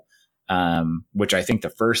memorable, which I think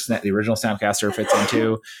the original Snapcaster fits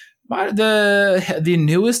into. But the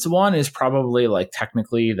newest one is probably like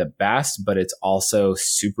technically the best, but it's also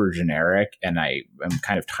super generic, and I am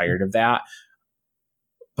kind of tired of that.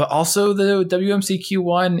 But also the WMCQ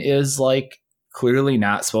one is like clearly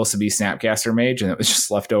not supposed to be Snapcaster Mage, and it was just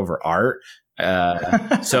leftover art.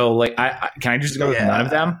 So like, can I just go with none of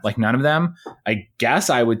them? Like none of them. I guess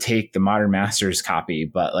I would take the Modern Masters copy,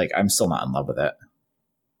 but like I'm still not in love with it.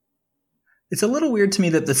 It's a little weird to me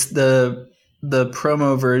that the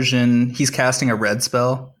promo version, he's casting a red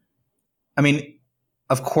spell. I mean,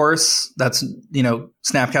 of course, that's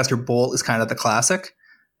Snapcaster Bolt is kind of the classic,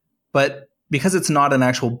 but because it's not an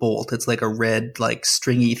actual bolt, it's like a red, like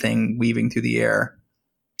stringy thing weaving through the air.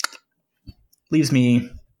 Leaves me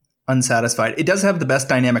unsatisfied. It does have the best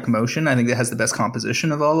dynamic motion. I think it has the best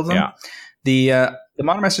composition of all of them. Yeah. The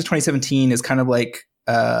Modern Masters 2017 is kind of like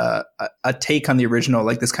a take on the original,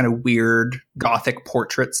 like this kind of weird gothic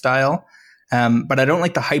portrait style. But I don't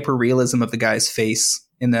like the hyper realism of the guy's face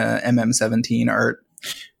in the MM17 art.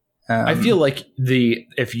 I feel like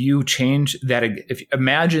if you change that, if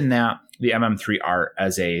imagine that the MM3 art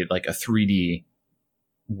as a 3D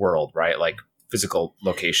world, right? Like physical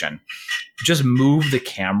location, just move the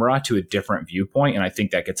camera to a different viewpoint, and I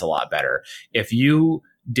think that gets a lot better. If you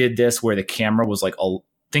did this where the camera was like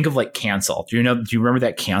think of like Cancel. Do you remember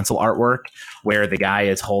that Cancel artwork where the guy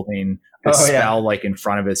is holding a spell like in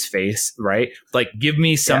front of his face, right? Like give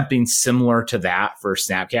me something similar to that for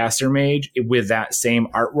Snapcaster Mage with that same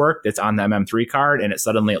artwork that's on the MM3 card, and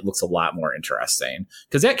it looks a lot more interesting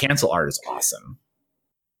because that Cancel art is awesome.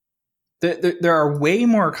 There are way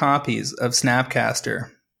more copies of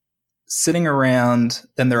Snapcaster sitting around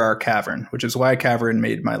than there are Cavern, which is why Cavern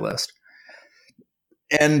made my list.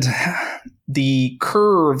 And the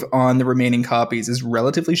curve on the remaining copies is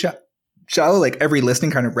relatively shallow. Like every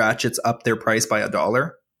listing kind of ratchets up their price by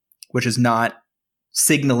 $1, which is not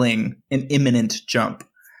signaling an imminent jump.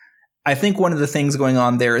 I think one of the things going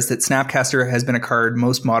on there is that Snapcaster has been a card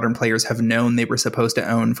most modern players have known they were supposed to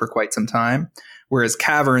own for quite some time, whereas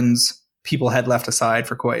Caverns people had left aside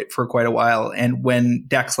for quite a while. And when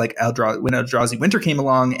decks like when Eldrazi Winter came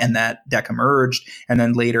along and that deck emerged, and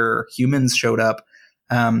then later Humans showed up,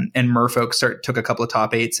 and Merfolk took a couple of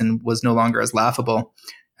top 8s and was no longer as laughable.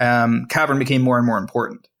 Cavern became more and more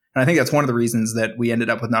important. And I think that's one of the reasons that we ended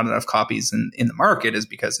up with not enough copies in the market, is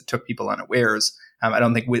because it took people unawares. I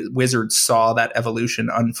don't think Wizards saw that evolution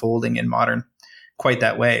unfolding in Modern quite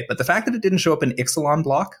that way. But the fact that it didn't show up in Ixalan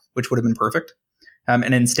block, which would have been perfect,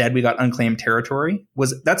 and instead we got Unclaimed Territory,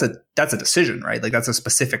 that's a decision, right? Like, that's a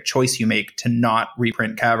specific choice you make to not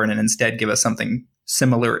reprint Cavern and instead give us something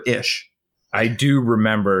similar-ish. I do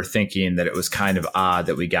remember thinking that it was kind of odd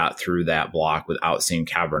that we got through that block without seeing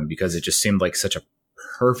Cavern, because it just seemed like such a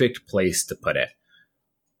perfect place to put it.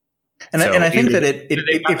 And I think that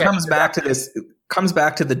it comes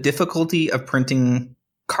back to the difficulty of printing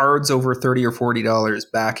cards over $30 or $40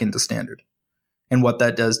 back into Standard, and what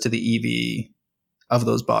that does to the EV of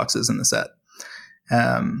those boxes in the set.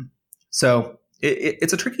 So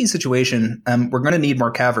it's a tricky situation. We're going to need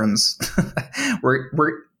more Caverns. we're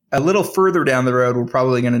a little further down the road. We're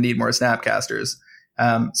probably going to need more Snapcasters.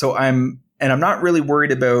 So I'm not really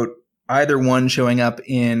worried about either one showing up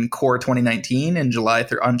in Core 2019 on July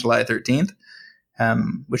 13th,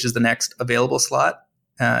 which is the next available slot.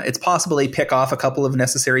 It's possible they pick off a couple of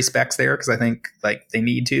necessary specs there, because I think they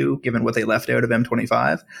need to, given what they left out of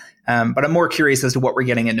M25. But I'm more curious as to what we're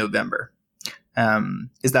getting in November.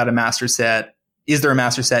 Is that a master set? Is there a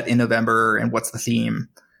master set in November, and what's the theme?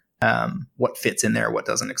 What fits in there, what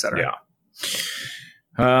doesn't, et cetera. Yeah.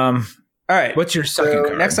 All right. What's your second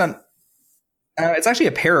card? Next on, it's actually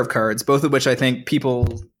a pair of cards, both of which I think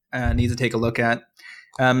people need to take a look at.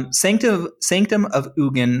 Sanctum of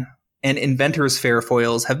Ugin and Inventor's Fair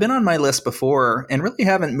foils have been on my list before and really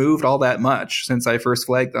haven't moved all that much since I first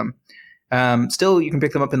flagged them. Still, you can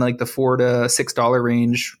pick them up in like the $4 to $6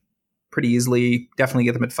 range pretty easily. Definitely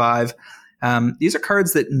get them at $5. These are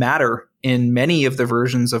cards that matter in many of the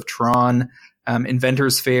versions of Tron.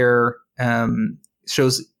 Inventor's Fair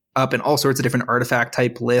shows up in all sorts of different artifact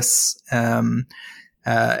type lists.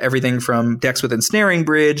 Everything from decks with Ensnaring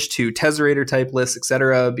Bridge to Tesserator type lists,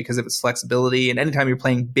 etc., because of its flexibility. And anytime you're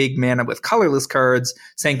playing big mana with colorless cards,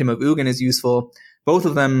 Sanctum of Ugin is useful. Both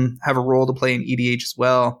of them have a role to play in EDH as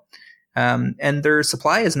well. And their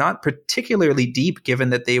supply is not particularly deep, given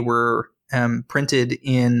that they were printed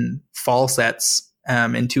in fall sets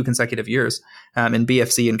in 2 consecutive years in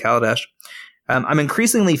BFZ and Kaladesh. I'm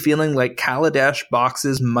increasingly feeling like Kaladesh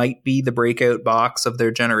boxes might be the breakout box of their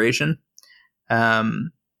generation.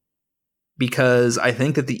 Because I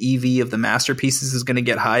think that the EV of the masterpieces is going to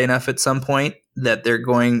get high enough at some point that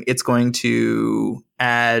it's going to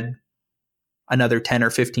add another $10 or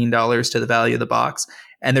 $15 to the value of the box.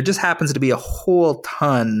 And there just happens to be a whole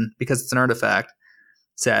ton, because it's an artifact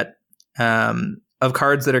set, of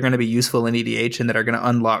cards that are going to be useful in EDH and that are going to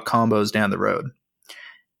unlock combos down the road.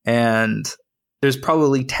 And there's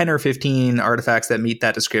probably 10 or 15 artifacts that meet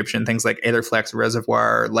that description. Things like Aetherflex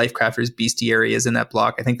Reservoir, Lifecrafter's Bestiary is in that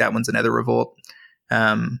block. I think that one's another Revolt.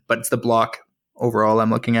 But it's the block overall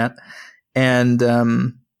I'm looking at. And,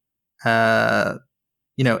 Aetherworks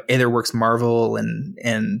Marvel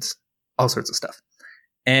and all sorts of stuff.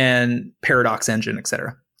 And Paradox Engine,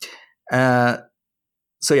 etc.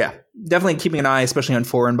 So yeah, definitely keeping an eye, especially on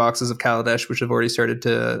foreign boxes of Kaladesh, which have already started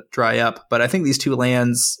to dry up. But I think these two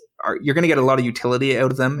lands, you're going to get a lot of utility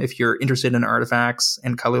out of them if you're interested in artifacts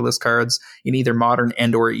and colorless cards in either Modern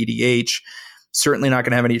and or EDH. Certainly not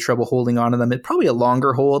going to have any trouble holding on to them. It's probably a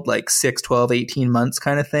longer hold, like 6, 12, 18 months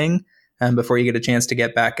kind of thing, before you get a chance to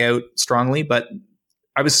get back out strongly. But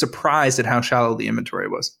I was surprised at how shallow the inventory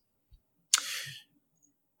was.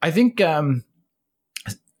 I think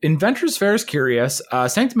Inventor's Fair is curious.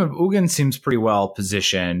 Sanctum of Ugin seems pretty well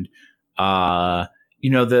positioned. The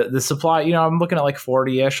supply, I'm looking at like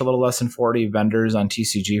 40-ish, a little less than 40 vendors on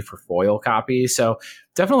TCG for foil copies. So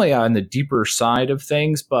definitely on the deeper side of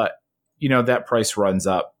things, but, that price runs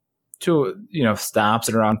up to, stops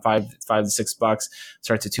at around $5 to $6,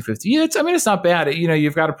 starts at $250. Yeah, it's not bad.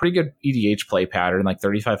 You've got a pretty good EDH play pattern, like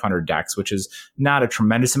 3,500 decks, which is not a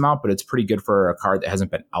tremendous amount, but it's pretty good for a card that hasn't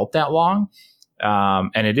been out that long.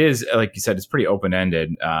 And it is, like you said, it's pretty open-ended.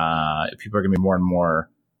 People are going to be more and more.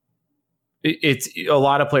 It's a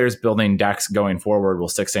lot of players building decks going forward will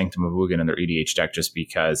stick Sanctum of Ugin in their EDH deck just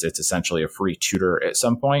because it's essentially a free tutor at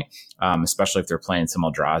some point, especially if they're playing some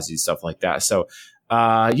Eldrazi, stuff like that. So,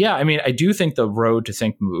 I do think the road to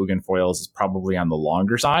Sanctum of Ugin foils is probably on the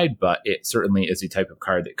longer side, but it certainly is a type of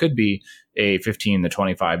card that could be a $15 to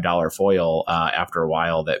 $25 foil after a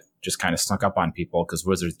while that just kind of snuck up on people because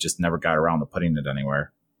Wizards just never got around to putting it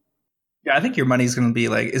anywhere. Yeah, I think your money's going to be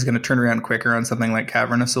is going to turn around quicker on something like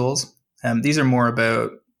Cavern of Souls. These are more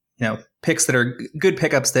about, picks that are good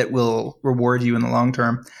pickups that will reward you in the long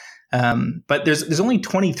term. But there's only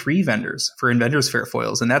 23 vendors for Inventor's Fair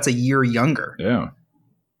foils, and that's a year younger. Yeah.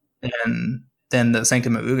 than the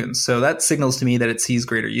Sanctum of Ugin. So that signals to me that it sees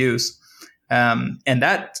greater use. And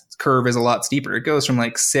that curve is a lot steeper. It goes from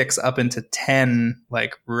like 6 up into 10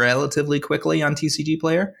 like relatively quickly on TCG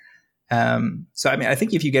Player. So I mean, I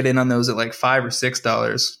think if you get in on those at like $5 or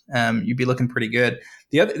 $6, you'd be looking pretty good.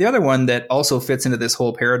 The other one that also fits into this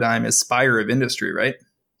whole paradigm is Spire of Industry, right?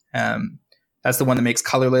 That's the one that makes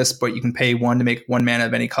colorless, but you can pay 1 to make 1 mana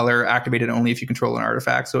of any color, activated only if you control an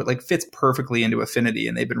artifact. So it like fits perfectly into Affinity,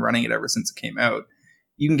 and they've been running it ever since it came out.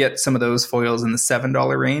 You can get some of those foils in the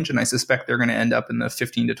 $7 range, and I suspect they're going to end up in the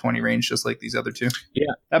 15 to 20 range, just like these other two.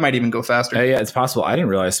 Yeah, that might even go faster. Yeah, it's possible. I didn't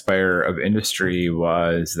realize Spire of Industry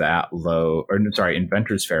was that low, or sorry,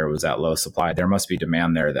 Inventors Fair was that low supply. There must be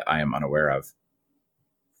demand there that I am unaware of.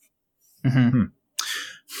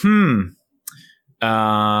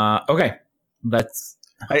 Okay, let's.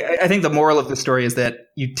 I think the moral of the story is that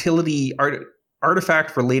utility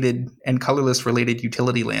artifact related and colorless related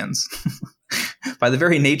utility lands, by the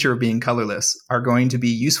very nature of being colorless, are going to be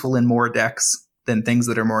useful in more decks than things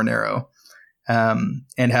that are more narrow. And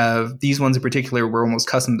have these ones in particular were almost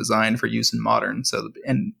custom designed for use in Modern. So,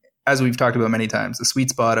 and as we've talked about many times, the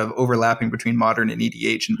sweet spot of overlapping between Modern and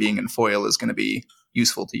EDH and being in foil is going to be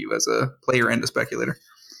useful to you as a player and a speculator.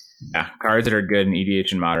 Yeah, cards that are good in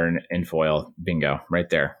EDH and Modern and foil, bingo, right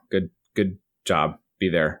there. Good job. Be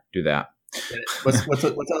there, do that. What's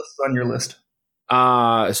else on your list?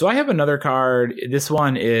 So I have another card. This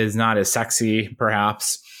one is not as sexy,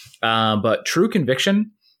 perhaps, but True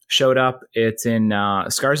Conviction showed up. It's in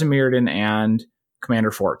Scars of Mirrodin and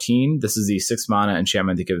Commander 14. This is the 6 mana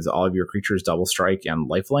enchantment that gives all of your creatures double strike and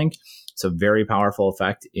lifelink. So very powerful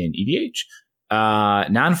effect in EDH.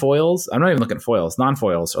 Non-foils, I'm not even looking at foils.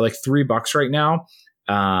 Non-foils are like $3 right now.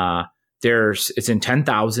 It's in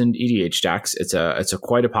 10,000 EDH decks. It's a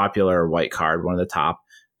quite a popular white card, one of the top.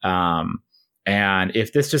 And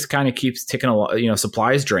if this just kind of keeps ticking along,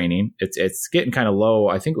 supply is draining. It's getting kind of low.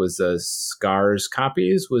 I think it was the Scars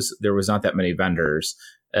copies there was not that many vendors.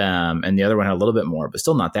 And the other one had a little bit more, but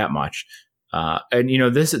still not that much. And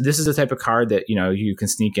this is the type of card that, you can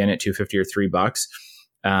sneak in at $2.50 or $3.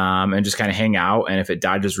 And just kind of hang out. And if it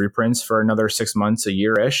dodges reprints for another 6 months, a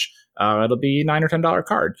year-ish, it'll be $9 or $10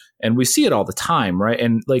 card. And we see it all the time, right?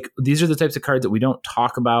 And like, these are the types of cards that we don't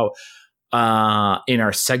talk about in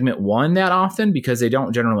our segment 1 that often, because they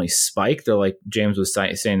don't generally spike. They're like James was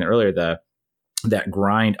saying earlier, that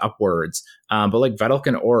grind upwards. But like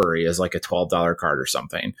Vedalken Orrery is like a $12 card or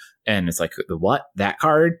something. And it's like, what? That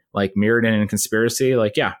card? Like Mirrodin and Conspiracy?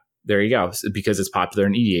 Like, yeah. There you go, because it's popular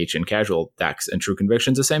in EDH and casual decks, and True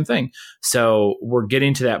Conviction's the same thing. So we're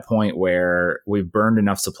getting to that point where we've burned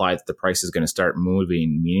enough supply that the price is going to start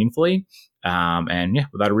moving meaningfully. And yeah,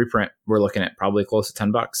 without a reprint, we're looking at probably close to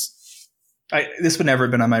 $10. This would never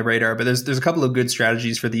have been on my radar, but there's a couple of good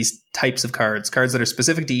strategies for these types of cards that are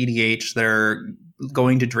specific to EDH, that are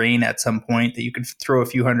going to drain at some point, that you could throw a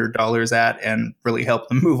few $100s at and really help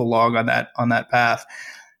them move along on that path.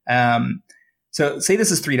 So say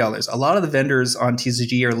this is $3. A lot of the vendors on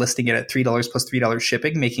TCG are listing it at $3 plus $3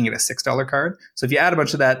 shipping, making it a $6 card. So if you add a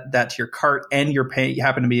bunch of that to your cart, and you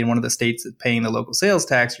happen to be in one of the states that's paying the local sales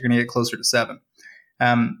tax, you're going to get closer to $7.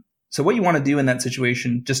 So what you want to do in that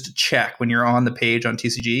situation, just to check when you're on the page on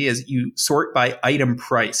TCG, is you sort by item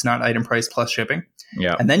price, not item price plus shipping.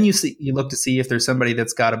 Yeah. And then you look to see if there's somebody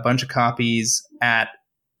that's got a bunch of copies at,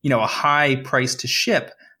 a high price to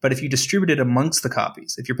ship. But if you distribute it amongst the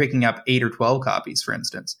copies, if you're picking up 8 or 12 copies, for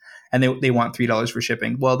instance, and they want $3 for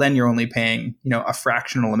shipping, well, then you're only paying, a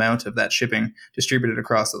fractional amount of that shipping distributed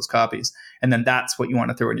across those copies. And then that's what you want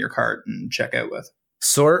to throw in your cart and check out with.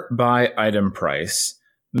 Sort by item price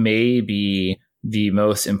may be the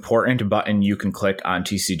most important button you can click on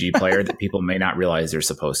TCG Player that people may not realize they're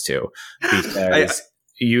supposed to, because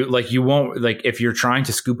you won't, like, if you're trying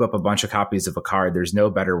to scoop up a bunch of copies of a card, there's no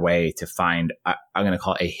better way to find, I'm going to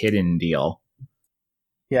call it a hidden deal.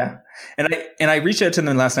 Yeah. And I reached out to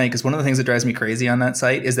them last night, because one of the things that drives me crazy on that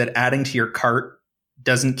site is that adding to your cart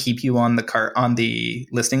doesn't keep you on the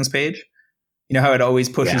listings page. You know how it always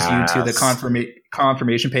pushes you to the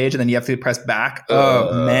confirmation page, and then you have to press back?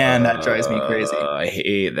 Oh, man, that drives me crazy. I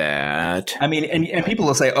hate that. I mean, and people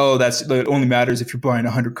will say, it only matters if you're buying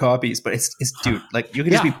 100 copies. But it's dude, like, you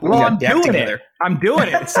can just be putting a deck together. I'm doing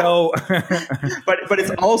it. So, but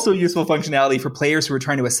it's also useful functionality for players who are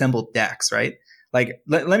trying to assemble decks, right? Like,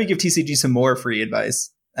 let me give TCG some more free advice.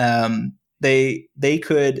 They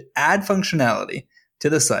could add functionality to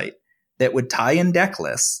the site that would tie in deck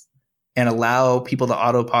lists and allow people to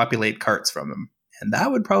auto-populate carts from them. And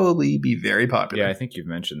that would probably be very popular. Yeah, I think you've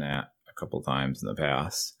mentioned that a couple of times in the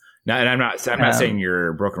past. No, and I'm not saying you're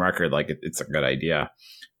a broken record. Like it's a good idea.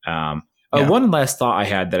 One last thought I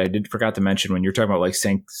had that I forgot to mention when you're talking about like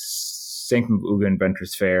Sanctum of Ugin,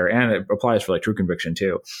 Ventress Fair, and it applies for like True Conviction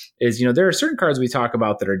too, is, there are certain cards we talk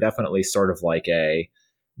about that are definitely sort of like a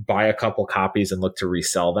buy a couple copies and look to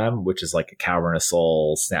resell them, which is like a Cavern of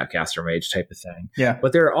Soul, Snapcaster Mage type of thing. Yeah.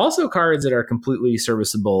 But there are also cards that are completely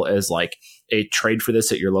serviceable as like a trade for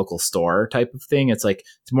this at your local store type of thing. It's like,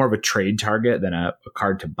 it's more of a trade target than a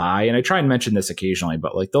card to buy. And I try and mention this occasionally,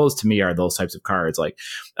 but like those to me are those types of cards. Like,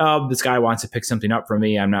 oh, this guy wants to pick something up from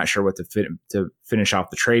me. I'm not sure what to finish off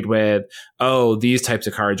the trade with. Oh, these types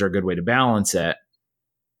of cards are a good way to balance it.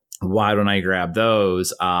 Why don't I grab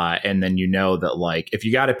those? And then that like, if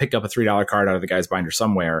you got to pick up a $3 card out of the guy's binder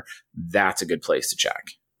somewhere, that's a good place to check.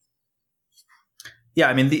 Yeah,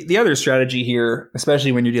 I mean, the other strategy here,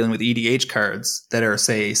 especially when you're dealing with EDH cards that are,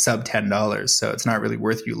 say, sub $10, so it's not really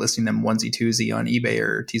worth you listing them onesie twosie on eBay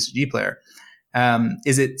or TCG Player,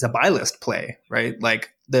 is it's a buy list play, right?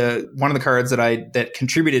 Like one of the cards that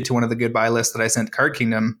contributed to one of the good buy lists that I sent to Card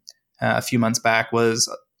Kingdom a few months back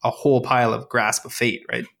was a whole pile of Grasp of Fate,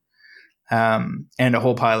 right? And a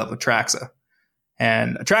whole pile of Atraxa.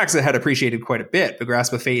 And Atraxa had appreciated quite a bit, but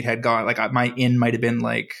Grasp of Fate had gone, like my in might have been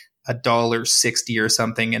like $1.60 or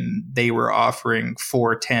something, and they were offering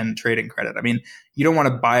 $4.10 trading credit. I mean, you don't want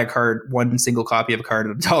to buy one single copy of a card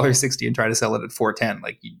at $1.60 and try to sell it at $4.10.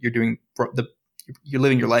 Like you're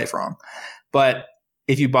living your life wrong. But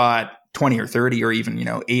if you bought 20 or 30 or even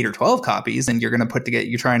 8 or 12 copies, and you're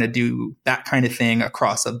trying to do that kind of thing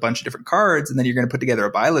across a bunch of different cards, and then you're going to put together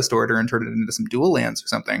a buy list order and turn it into some dual lands or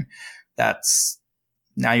something.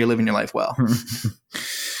 Now you're living your life well.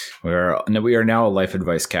 We are now a life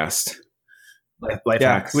advice cast. Life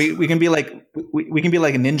hacks. We can be like a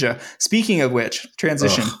ninja. Speaking of which,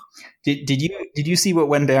 transition. Did you see what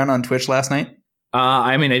went down on Twitch last night?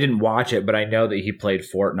 I mean, I didn't watch it, but I know that he played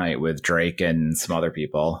Fortnite with Drake and some other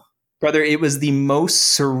people. Brother, it was the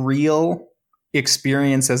most surreal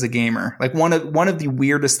experience as a gamer. Like one of the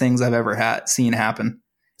weirdest things I've ever seen happen.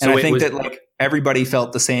 And I think that like everybody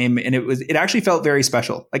felt the same, and it actually felt very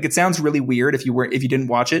special. Like it sounds really weird if you didn't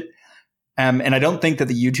watch it. And I don't think that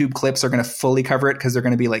the YouTube clips are going to fully cover it because they're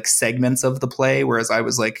going to be like segments of the play, whereas I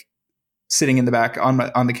was like sitting in the back on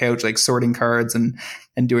the couch, like sorting cards and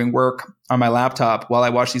doing work on my laptop while I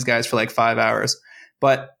watched these guys for like 5 hours.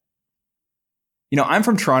 But I'm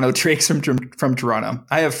from Toronto. Drake's from Toronto.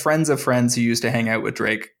 I have friends of friends who used to hang out with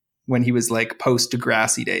Drake when he was like post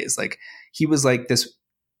Degrassi days. Like he was like this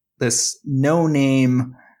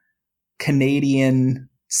no-name Canadian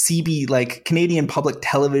Canadian public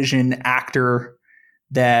television actor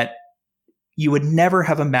that you would never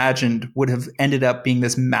have imagined would have ended up being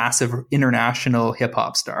this massive international hip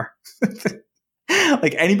hop star.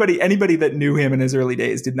 Like anybody that knew him in his early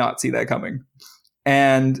days did not see that coming.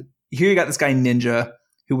 And here you got this guy Ninja,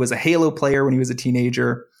 who was a Halo player when he was a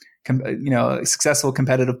teenager, a successful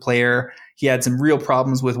competitive player. He had some real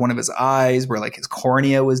problems with one of his eyes where like his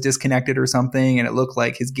cornea was disconnected or something, and it looked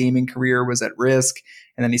like his gaming career was at risk.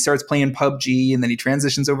 And then he starts playing PUBG, and then he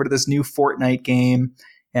transitions over to this new Fortnite game.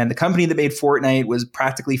 And the company that made Fortnite was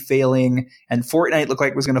practically failing, and Fortnite looked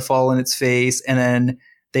like it was going to fall in its face. And then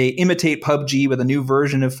they imitate PUBG with a new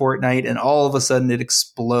version of Fortnite, and all of a sudden it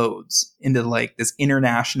explodes into like this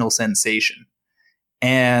international sensation.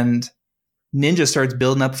 And Ninja starts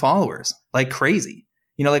building up followers like crazy.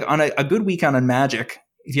 Like on a good weekend on Magic,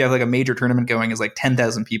 if you have like a major tournament going, is like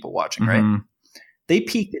 10,000 people watching, right? Mm-hmm. They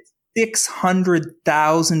peaked at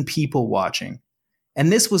 600,000 people watching.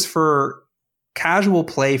 And this was for casual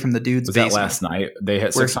play from the dude's basement. Was that last night? They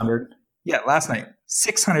hit 600? Yeah, last night.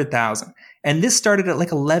 600,000. And this started at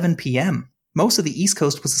like 11 p.m. Most of the East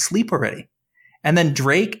Coast was asleep already. And then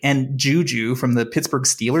Drake and Juju from the Pittsburgh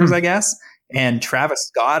Steelers, I guess, and Travis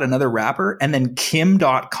Scott, another rapper, and then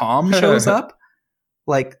Kim.com shows up.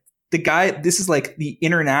 Like the guy, this is like the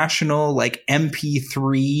international like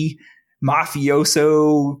MP3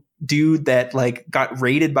 mafioso dude that like got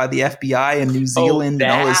raided by the FBI in New Zealand,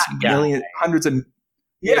 and all his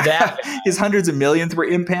his hundreds of millions were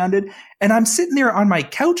impounded. And I'm sitting there on my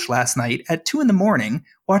couch last night at 2 a.m.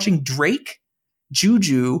 watching Drake,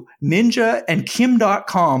 Juju, Ninja, and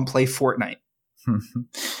Kim.com play Fortnite.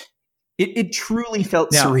 It truly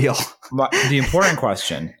felt surreal. The important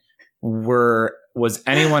question was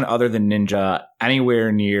anyone other than Ninja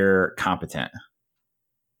anywhere near competent?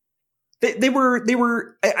 They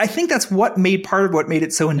were. I think that's what made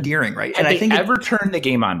it so endearing, right? And I think ever turned the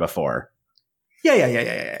game on before.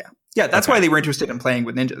 Yeah. That's why they were interested in playing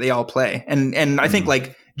with Ninja. They all play, and I think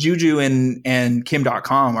like Juju and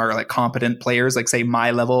Kim.com are like competent players, like say my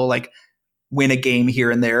level. Like win a game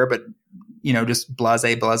here and there, but just blase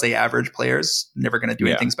average players, never going to do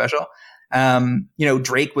anything special.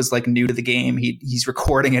 Drake was like new to the game. He's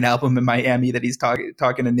recording an album in Miami that he's talking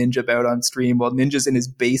to Ninja about on stream, while Ninja's in his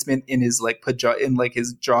basement in his like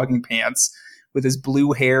his jogging pants with his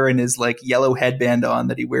blue hair and his like yellow headband on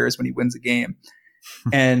that he wears when he wins a game,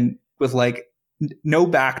 and with like no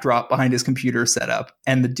backdrop behind his computer setup.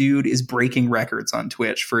 And the dude is breaking records on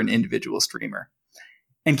Twitch for an individual streamer.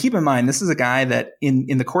 And keep in mind, this is a guy that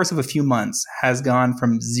in the course of a few months has gone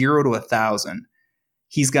from 0 to 1,000.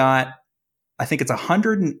 He's got, I think it's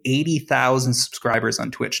 180,000 subscribers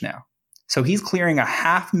on Twitch now. So he's clearing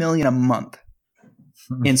 500,000 a month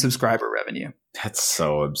in subscriber revenue. That's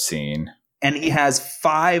so obscene. And he has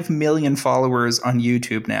 5 million followers on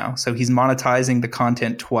YouTube now. So he's monetizing the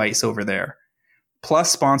content twice over there,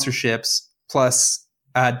 plus sponsorships, plus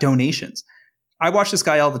donations. I watch this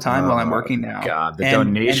guy all the time while I'm working now. God, the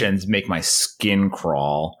donations make my skin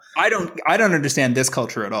crawl. I don't understand this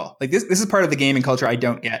culture at all. Like this is part of the gaming culture I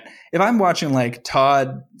don't get. If I'm watching like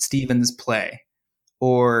Todd Stevens play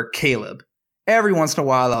or Caleb, every once in a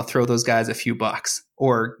while I'll throw those guys a few bucks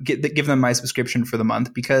or give them my subscription for the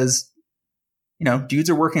month because dudes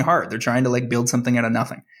are working hard. They're trying to like build something out of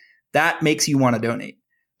nothing. That makes you want to donate.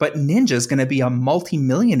 But Ninja's going to be a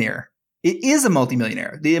multimillionaire. It is a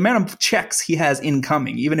multimillionaire. The amount of checks he has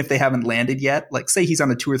incoming, even if they haven't landed yet, like say he's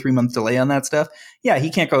on a 2 or 3 month delay on that stuff. Yeah,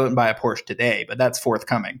 he can't go out and buy a Porsche today, but that's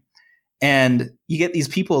forthcoming. And you get these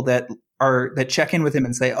people that check in with him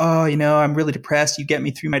and say, "Oh, I'm really depressed. You get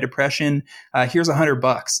me through my depression. Here's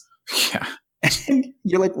 $100." Yeah. And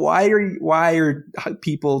you're like, why are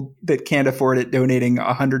people that can't afford it donating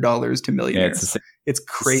 $100 to millionaires? It's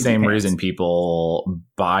crazy. Same reason people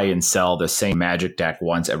buy and sell the same Magic deck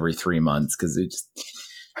once every 3 months because they just.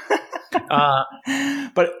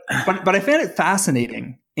 But I found it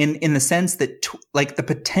fascinating in the sense that like the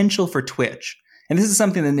potential for Twitch, and this is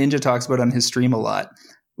something that Ninja talks about on his stream a lot,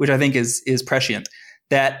 which I think is prescient.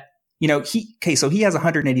 That so he has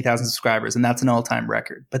 180,000 subscribers, and that's an all-time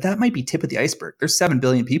record. But that might be tip of the iceberg. There's 7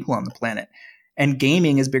 billion people on the planet, and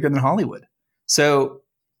gaming is bigger than Hollywood. So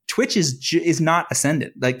Twitch is not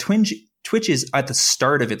ascendant. Like Twitch is at the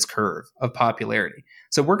start of its curve of popularity.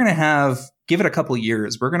 So we're going to give it a couple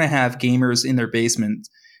years. We're going to have gamers in their basement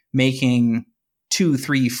making $2,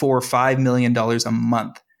 $3, $4, $5 million a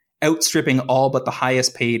month, outstripping all but the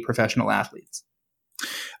highest paid professional athletes.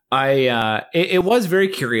 It was very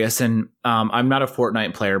curious, and I'm not a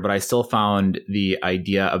Fortnite player, but I still found the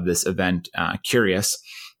idea of this event curious.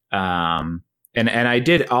 And I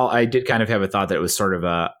did kind of have a thought that it was sort of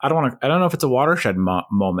I don't know if it's a watershed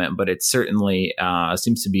moment, but it certainly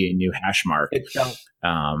seems to be a new hash mark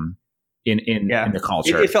in the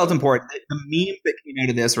culture. It felt important. The meme that came out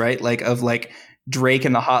of this, right? Like of like Drake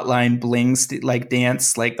and the Hotline Bling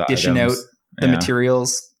dance, like the dishing items. Out the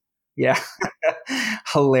materials. Yeah.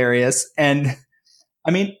 Hilarious. And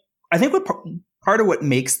I mean, I think part of what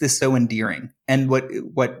makes this so endearing and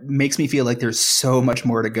what makes me feel like there's so much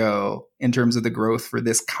more to go in terms of the growth for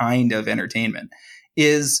this kind of entertainment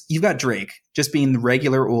is you've got Drake just being the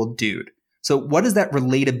regular old dude. So what is that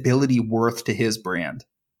relatability worth to his brand?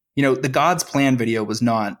 The God's Plan video was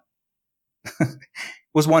not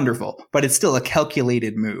was wonderful, but it's still a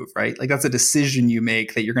calculated move, right? Like that's a decision you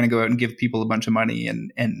make that you're going to go out and give people a bunch of money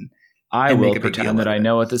and I will pretend that I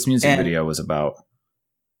know what this music video was about.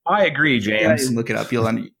 I agree, James. Yeah, look it up.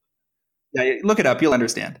 Look it up. You'll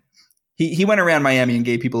understand. He went around Miami and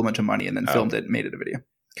gave people a bunch of money and then filmed it and made it a video.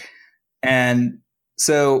 And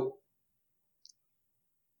so,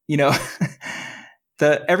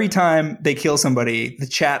 every time they kill somebody, the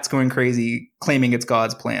chat's going crazy, claiming it's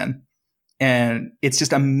God's plan. And it's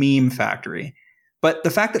just a meme factory. But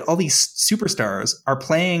the fact that all these superstars are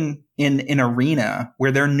playing in an arena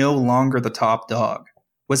where they're no longer the top dog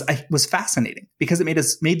was fascinating because it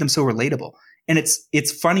made them so relatable. And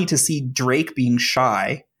it's funny to see Drake being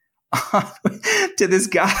shy to this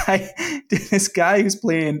guy who's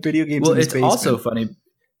playing video games. Well, in his it's basement. Also funny.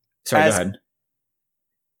 Sorry, go ahead.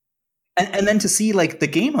 And then to see like the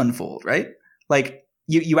game unfold, right? Like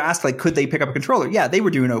you asked, like, could they pick up a controller? Yeah, they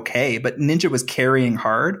were doing okay, but Ninja was carrying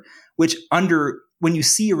hard, which when you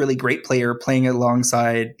see a really great player playing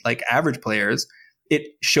alongside like average players, it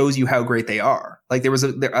shows you how great they are. Like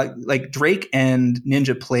like Drake and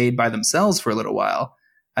Ninja played by themselves for a little while,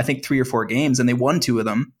 I think 3 or 4 games, and they won 2 of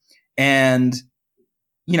them. And,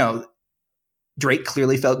 Drake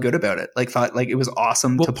clearly felt good about it. Like thought like it was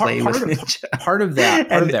awesome to play with Ninja. Part of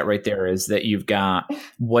that right there is that you've got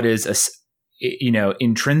what is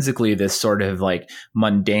intrinsically this sort of like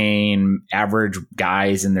mundane average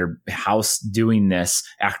guys in their house doing this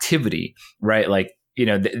activity, right? Like,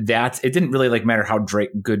 it didn't really like matter how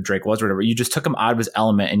good Drake was or whatever. You just took him out of his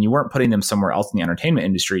element and you weren't putting them somewhere else in the entertainment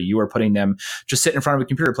industry. You were putting them just sitting in front of a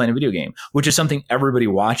computer playing a video game, which is something everybody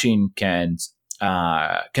watching can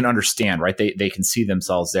understand, right? They can see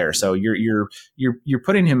themselves there. So you're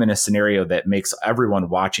putting him in a scenario that makes everyone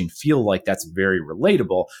watching feel like that's very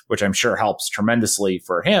relatable, which I'm sure helps tremendously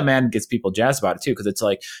for him and gets people jazzed about it too. Cause it's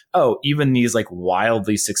like, oh, even these like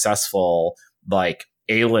wildly successful, like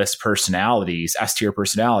A-list personalities, S-tier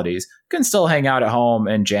personalities can still hang out at home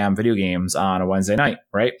and jam video games on a Wednesday night,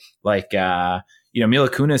 right? Like, Mila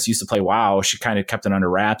Kunis used to play WoW. She kind of kept it under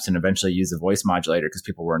wraps and eventually used a voice modulator because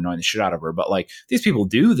people were annoying the shit out of her. But like these people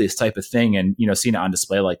do this type of thing, and seeing it on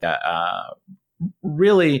display like that,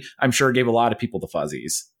 really, I'm sure gave a lot of people the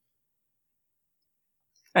fuzzies.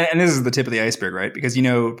 And this is the tip of the iceberg, right? Because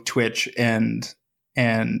Twitch and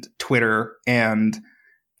Twitter and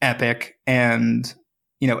Epic and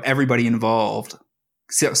everybody involved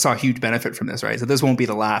saw huge benefit from this, right? So this won't be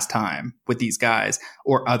the last time with these guys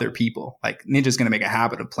or other people. Like Ninja's going to make a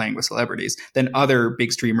habit of playing with celebrities. Then other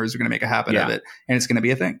big streamers are going to make a habit of it, and it's going to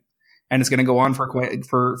be a thing. And it's going to go on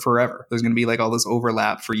for forever. There's going to be like all this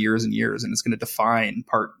overlap for years and years, and it's going to define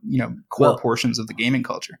core portions of the gaming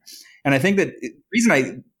culture. And I think that the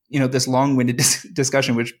reason this long-winded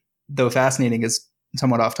discussion, which though fascinating is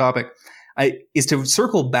somewhat off topic, is to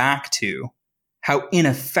circle back to how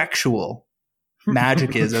ineffectual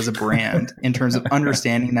Magic is as a brand in terms of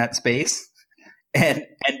understanding that space and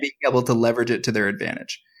being able to leverage it to their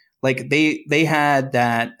advantage. Like they had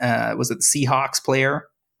that was it the Seahawks player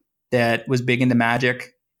that was big into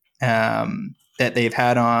Magic that they've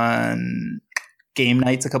had on game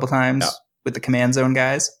nights a couple times with the Command Zone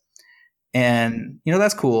guys, and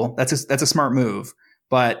that's cool. That's a smart move,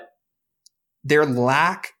 but their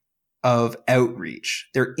lack of outreach,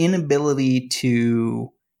 their inability to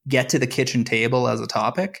get to the kitchen table as a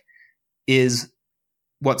topic is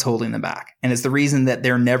what's holding them back. And it's the reason that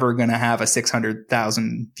they're never going to have a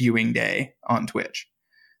 600,000 viewing day on Twitch,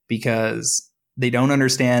 because they don't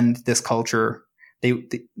understand this culture.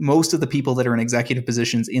 Most of the people that are in executive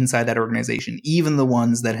positions inside that organization, even the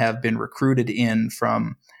ones that have been recruited in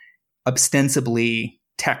from ostensibly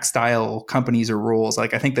tech-style companies or roles,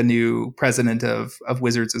 like I think the new president of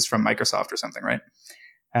Wizards is from Microsoft or something, right?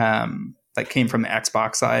 Like came from the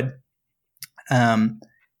Xbox side.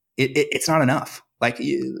 It's not enough. Like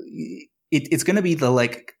it's going to be the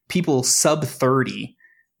like people sub 30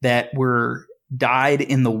 that were dyed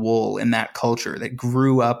in the wool in that culture, that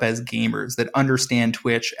grew up as gamers, that understand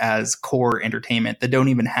Twitch as core entertainment, that don't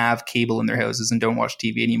even have cable in their houses and don't watch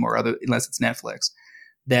TV anymore unless it's Netflix,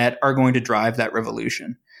 that are going to drive that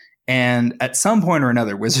revolution. And at some point or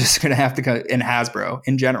another, Wizards are going to have to, and Hasbro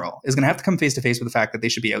in general, is going to have to come face to face with the fact that they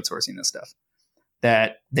should be outsourcing this stuff,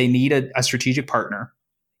 that they need a strategic partner.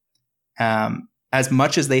 As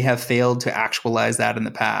much as they have failed to actualize that in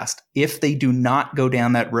the past, if they do not go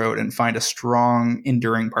down that road and find a strong,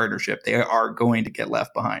 enduring partnership, they are going to get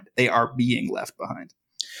left behind. They are being left behind.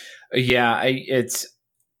 Yeah,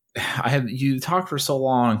 you talk for so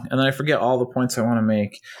long and then I forget all the points I want to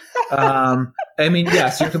make. I mean,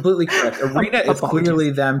 yes, you're completely correct. Arena is clearly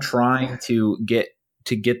them trying to get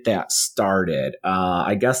that started.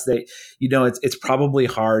 I guess it's probably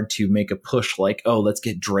hard to make a push like, oh, let's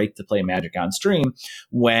get Drake to play Magic on stream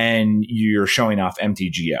when you're showing off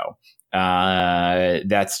MTGO.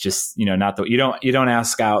 That's just, not the, you don't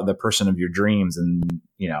ask out the person of your dreams and,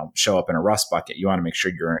 show up in a rust bucket. You want to make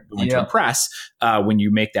sure you're going to impress, when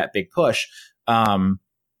you make that big push. And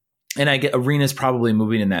I get Arena's probably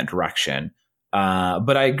moving in that direction.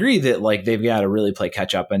 But I agree that like they've got to really play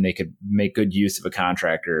catch up, and they could make good use of a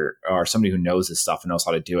contractor or somebody who knows this stuff and knows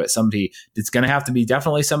how to do it. Somebody it's going to have to be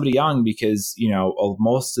definitely somebody young, because,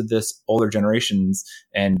 most of this older generations,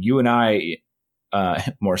 and you and I,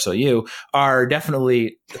 more so you, are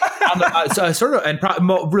definitely on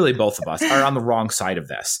the, really both of us are on the wrong side of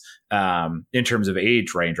this, in terms of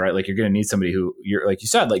age range, right? Like you're going to need somebody who, like you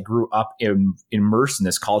said, like grew up immersed in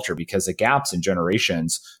this culture, because the gaps in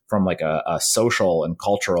generations from like a social and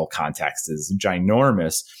cultural context is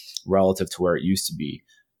ginormous relative to where it used to be.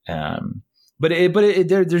 But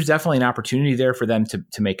there's definitely an opportunity there for them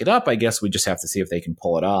to make it up. I guess we just have to see if they can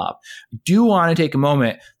pull it off. I do want to take a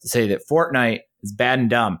moment to say that Fortnite is bad and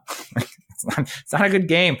dumb. It's not a good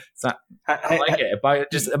game. It's not. I like it. But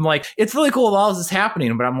I'm like, it's really cool that all this is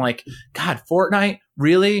happening. But I'm like, God, Fortnite,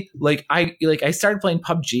 really? Like I started playing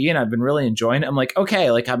PUBG and I've been really enjoying it. I'm like,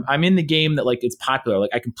 okay, like I'm in the game that like it's popular.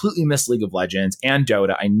 Like I completely miss League of Legends and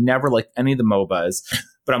Dota. I never liked any of the MOBAs.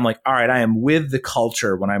 But I'm like, all right, I am with the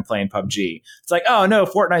culture when I'm playing PUBG. It's like, oh no,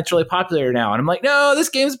 Fortnite's really popular now. And I'm like, no, this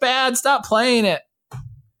game's bad. Stop playing it.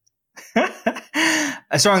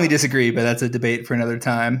 I strongly disagree, but that's a debate for another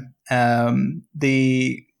time. I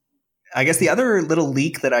guess the other little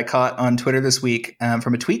leak that I caught on Twitter this week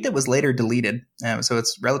from a tweet that was later deleted, so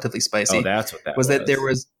it's relatively spicy. Oh, that's what that was. That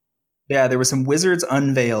there was some Wizards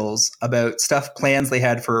unveils about plans they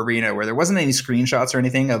had for Arena, where there wasn't any screenshots or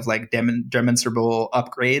anything of like demonstrable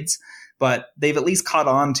upgrades, but they've at least caught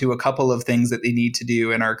on to a couple of things that they need to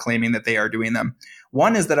do and are claiming that they are doing them.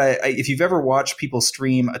 One is that if you've ever watched people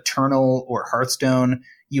stream Eternal or Hearthstone,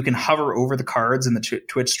 you can hover over the cards in the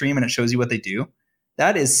Twitch stream and it shows you what they do.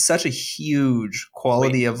 That is such a huge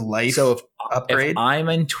quality of life upgrade. If I'm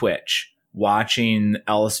in Twitch watching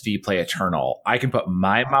LSV play Eternal, I can put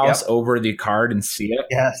my mouse over the card and see it.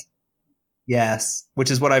 Yes. Which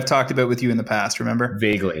is what I've talked about with you in the past, remember?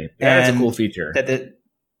 Vaguely. That's a cool feature. That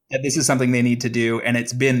this is something they need to do, and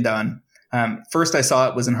it's been done. First I saw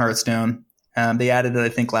it was in Hearthstone. They added it, I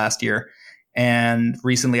think, last year. And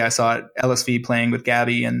recently I saw it, LSV playing with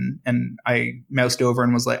Gabby, and I moused over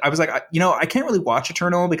and I was like, I can't really watch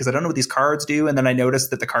Eternal because I don't know what these cards do. And then I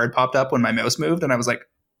noticed that the card popped up when my mouse moved, and I was like,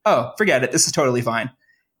 oh, forget it. This is totally fine.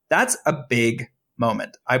 That's a big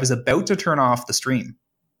moment. I was about to turn off the stream.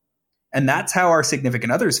 And that's how our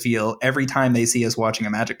significant others feel every time they see us watching a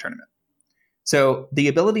Magic tournament. So the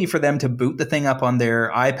ability for them to boot the thing up on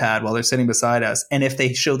their iPad while they're sitting beside us, and if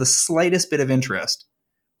they show the slightest bit of interest,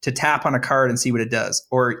 to tap on a card and see what it does,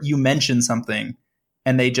 or you mention something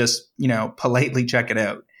and they just, politely check it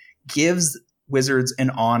out, gives Wizards an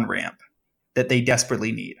on-ramp that they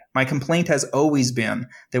desperately need. My complaint has always been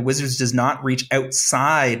that Wizards does not reach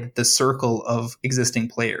outside the circle of existing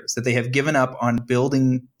players, that they have given up on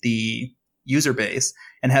building the user base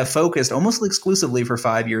and have focused almost exclusively for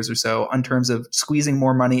 5 years or so on terms of squeezing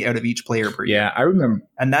more money out of each player per year. Yeah, I remember.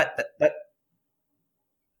 And that's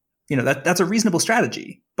a reasonable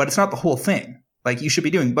strategy, but it's not the whole thing. Like, you should be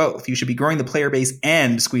doing both. You should be growing the player base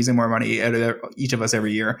and squeezing more money out of each of us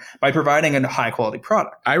every year by providing a high quality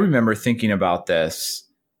product. I remember thinking about this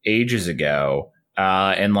ages ago.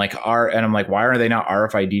 And I'm like, why are they not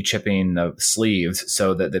RFID chipping the sleeves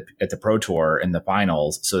so that at the Pro Tour and the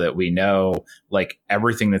finals, so that we know like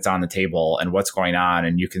everything that's on the table and what's going on,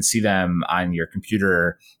 and you can see them on your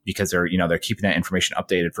computer because they're keeping that information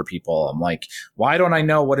updated for people. I'm like, why don't I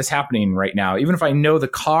know what is happening right now? Even if I know the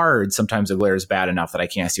card, sometimes the glare is bad enough that I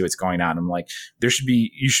can't see what's going on. I'm like, you should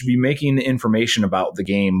be making the information about the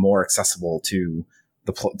game more accessible to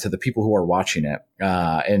the people who are watching it,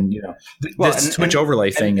 this Twitch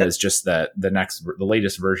overlay thing is just the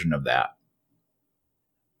latest version of that.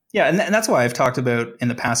 Yeah, and that's why I've talked about in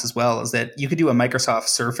the past as well, is that you could do a Microsoft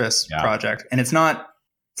Surface project, and it's a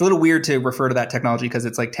little weird to refer to that technology because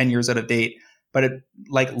it's like 10 years out of date, but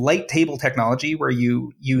like light table technology where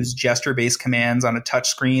you use gesture-based commands on a touch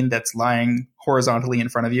screen that's lying horizontally in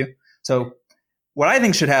front of you. So what I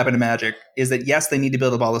think should happen to Magic is that, yes, they need to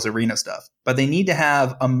build up all this Arena stuff, but they need to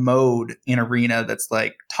have a mode in Arena that's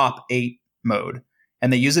like top 8 mode.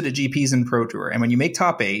 And they use it at GPs and Pro Tour. And when you make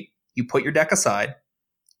top 8, you put your deck aside,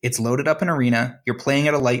 it's loaded up in Arena, you're playing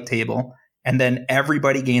at a light table, and then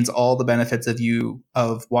everybody gains all the benefits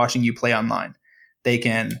of watching you play online. They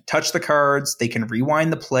can touch the cards, they can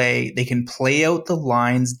rewind the play, they can play out the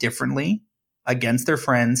lines differently against their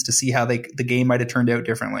friends to see how the game might have turned out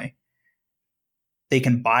differently. They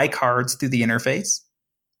can buy cards through the interface.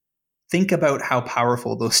 Think about how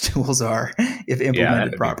powerful those tools are if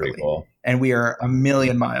implemented properly. Cool. And we are a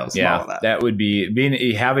million miles from all of that. That would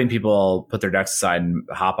be having people put their decks aside and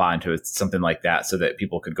hop onto something like that so that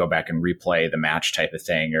people could go back and replay the match type of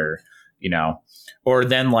thing, or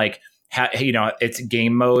then it's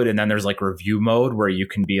game mode and then there's like review mode where you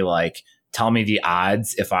can be like, tell me the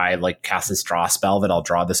odds if I like cast this draw spell that I'll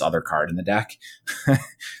draw this other card in the deck.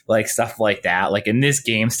 Like stuff like that. Like in this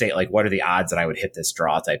game state, like what are the odds that I would hit this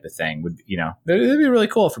draw type of thing it'd be really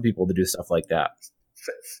cool for people to do stuff like that.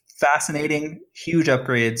 Fascinating, huge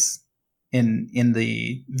upgrades in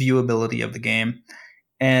the viewability of the game.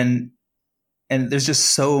 And there's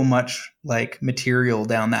just so much like material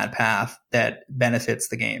down that path that benefits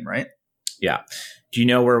the game, right? Yeah. Do you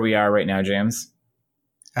know where we are right now, James?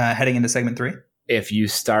 Heading into segment 3. If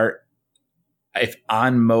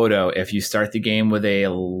on Moto, if you start the game with a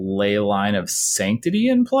Ley Line of Sanctity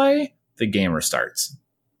in play, the game restarts.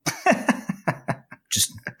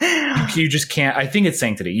 you just can't. I think it's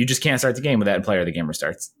sanctity. You just can't start the game with that player. The game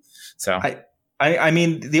restarts. So I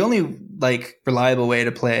mean, the only like reliable way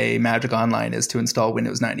to play Magic Online is to install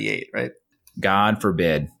Windows 98, right? God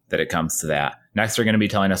forbid that it comes to that. Next, they're going to be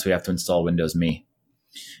telling us we have to install Windows Me.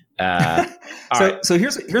 So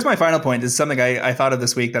here's my final point. This is something I thought of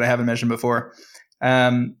this week that I haven't mentioned before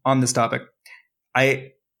on this topic.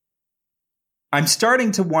 I'm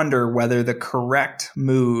starting to wonder whether the correct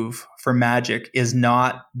move for Magic is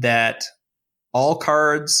not that all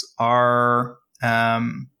cards are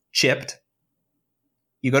chipped.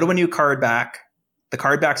 You go to a new card back. The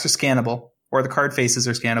card backs are scannable, or the card faces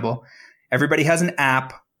are scannable. Everybody has an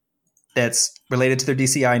app that's related to their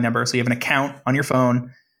DCI number. So you have an account on your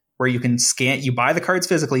phone where you can scan. You buy the cards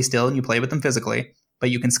physically still, and you play with them physically,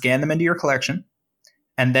 but you can scan them into your collection,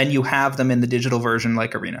 and then you have them in the digital version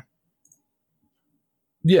like Arena.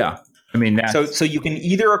 Yeah. I mean, so you can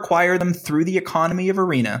either acquire them through the economy of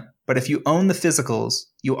Arena, but if you own the physicals,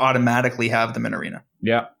 you automatically have them in Arena.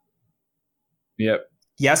 Yeah. Yep.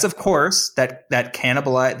 Yes, of course, that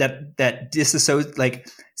cannibalize that disassociates, like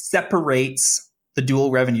separates the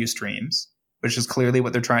dual revenue streams, which is clearly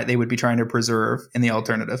what they would be trying to preserve in the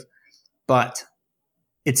alternative. But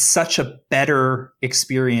it's such a better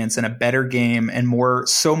experience and a better game and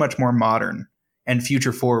so much more modern and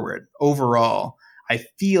future forward overall. I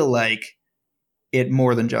feel like it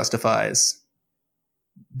more than justifies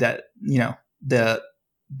that, the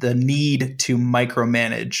need to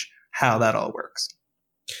micromanage how that all works.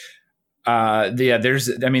 There's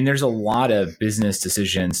a lot of business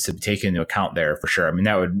decisions to take into account there for sure. I mean,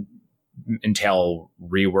 that would entail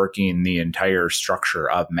reworking the entire structure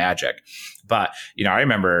of Magic. But, I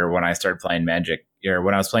remember when I started playing Magic, or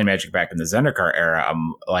when I was playing Magic back in the Zendikar era,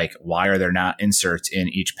 I'm like, why are there not inserts in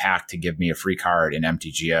each pack to give me a free card in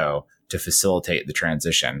MTGO to facilitate the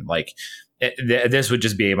transition? Like, this would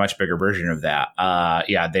just be a much bigger version of that.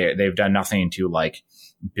 They've done nothing to like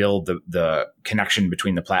build the connection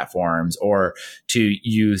between the platforms, or to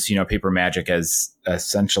use, Paper Magic as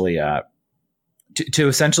essentially to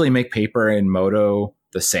essentially make Paper and Moto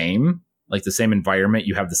the same. Like the same environment,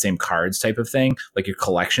 you have the same cards type of thing. Like your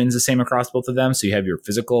collection's the same across both of them. So you have your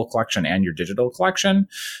physical collection and your digital collection.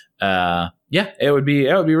 It would be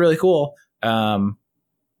really cool. And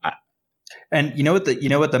you know what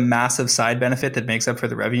the massive side benefit that makes up for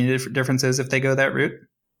the revenue differences if they go that route?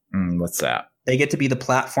 What's that? They get to be the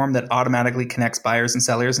platform that automatically connects buyers and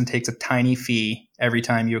sellers and takes a tiny fee every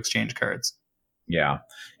time you exchange cards. Yeah.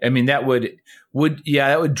 I mean, that would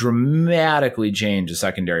dramatically change the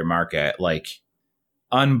secondary market, like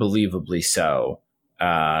unbelievably so.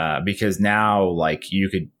 Because now, like, you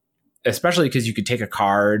could, especially because you could take a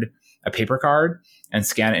paper card, and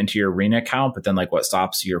scan it into your Arena account, but then like what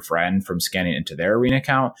stops your friend from scanning into their Arena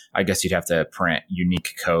account? I guess you'd have to print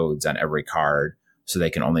unique codes on every card so they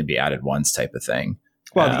can only be added once, type of thing.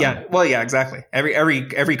 Yeah, exactly.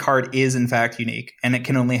 Every card is in fact unique, and it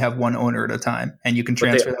can only have one owner at a time, and you can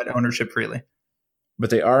transfer that ownership freely. But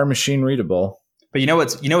they are machine readable. But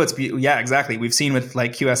yeah, exactly. We've seen with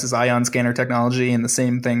like QS's Ion Scanner technology, and the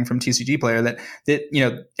same thing from TCG Player that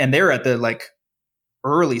and they're at the like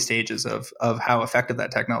early stages of how effective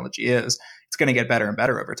that technology is. It's going to get better and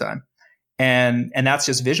better over time, and that's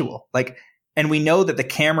just visual. Like. And we know that the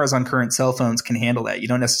cameras on current cell phones can handle that. You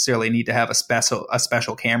don't necessarily need to have a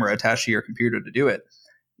special camera attached to your computer to do it.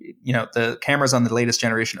 The cameras on the latest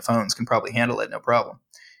generation of phones can probably handle it, no problem.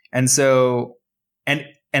 And so, and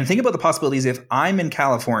think about the possibilities if I'm in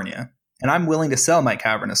California and I'm willing to sell my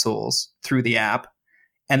Cavern of Souls through the app,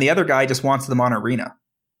 and the other guy just wants them on Arena.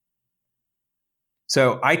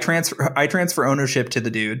 So I transfer ownership to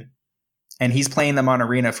the dude, and he's playing them on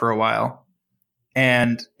Arena for a while.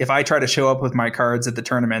 And if I try to show up with my cards at the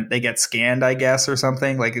tournament, they get scanned, I guess, or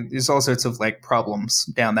something. Like there's all sorts of like problems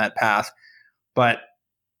down that path. But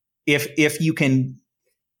if you can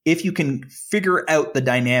figure out the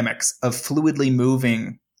dynamics of fluidly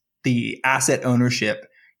moving the asset ownership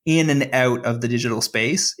in and out of the digital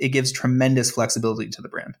space, it gives tremendous flexibility to the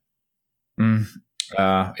brand.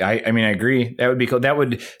 I mean, I agree. That would be cool. That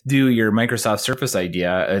would do your Microsoft Surface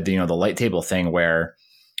idea, the light table thing where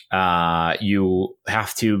you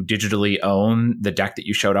have to digitally own the deck that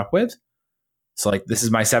you showed up with. So like, this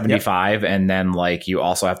is my 75. Yep. And then like, you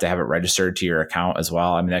also have to have it registered to your account as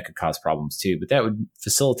well. I mean, that could cause problems too, but that would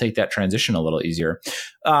facilitate that transition a little easier.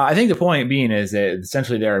 I think the point being is that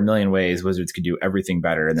essentially there are a million ways Wizards could do everything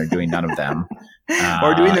better, and they're doing none of them.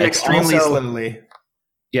 Or doing them extremely slowly.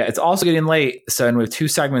 Yeah, it's also getting late, so and we have 2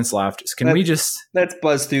 segments left. So let's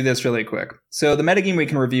buzz through this really quick. So the metagame we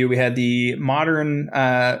can review, we had the modern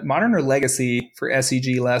or legacy for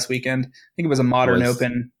SCG last weekend. I think it was a modern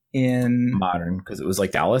open in modern because it was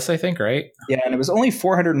like Dallas, I think, right? Yeah, and it was only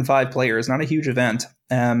 405 players, not a huge event,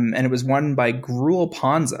 and it was won by Gruul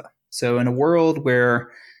Ponza. So in a world where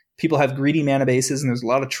people have greedy mana bases and there's a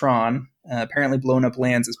lot of Tron, apparently blown up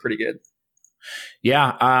lands is pretty good.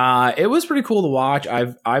 Yeah, it was pretty cool to watch.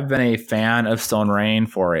 I've been a fan of Stone Rain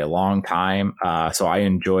for a long time, so I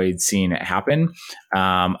enjoyed seeing it happen.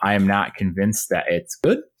 I am not convinced that it's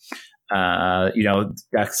good.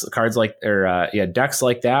 Decks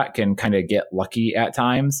like that can kind of get lucky at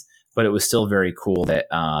times, but it was still very cool that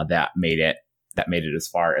that made it as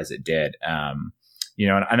far as it did. And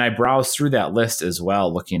I browsed through that list as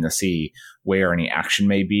well, looking to see where any action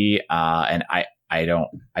may be, and I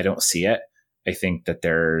don't see it. I think that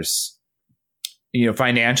there's,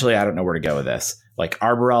 financially, I don't know where to go with this. Like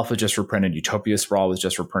Arbor Elf was just reprinted, Utopia Sprawl was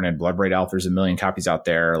just reprinted, Bloodbraid Elf, there's 1 million copies out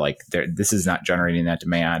there. Like this is not generating that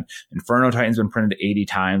demand. Inferno Titan's been printed 80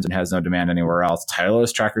 times and has no demand anywhere else.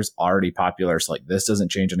 Tireless Tracker's already popular, so like this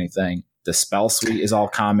doesn't change anything. The spell suite is all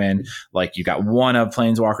common. Like you got one of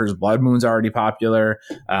Planeswalkers, Blood Moon's already popular.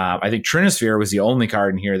 I think Trinisphere was the only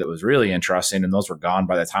card in here that was really interesting, and those were gone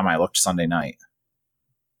by the time I looked Sunday night.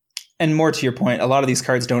 And more to your point, a lot of these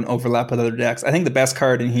cards don't overlap with other decks. I think the best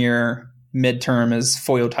card in here midterm is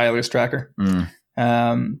Foil Tyler's Tracker.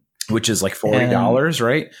 Which is like $40,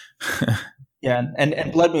 right? Yeah,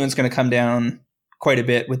 and Blood Moon's going to come down quite a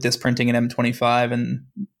bit with this printing in M25 and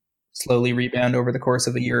slowly rebound over the course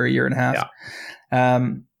of a year and a half.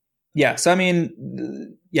 Yeah. So, I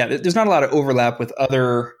mean, there's not a lot of overlap with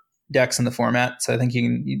other decks in the format, so I think you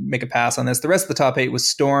can make a pass on this. The rest of the top 8 was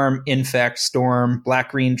Storm, Infect, Storm,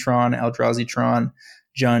 Black-Green Tron, Eldrazi Tron,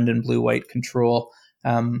 Jund, and Blue-White Control.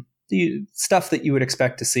 The stuff that you would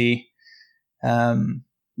expect to see.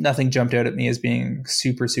 Nothing jumped out at me as being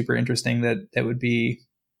super, super interesting that would be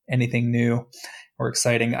anything new or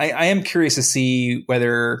exciting. I am curious to see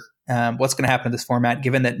whether what's going to happen in this format,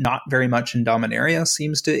 given that not very much in Dominaria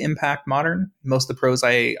seems to impact Modern. Most of the pros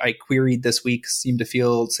I queried this week seem to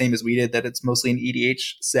feel the same as we did, that it's mostly an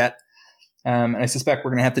EDH set. And I suspect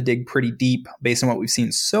we're going to have to dig pretty deep based on what we've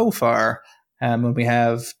seen so far when we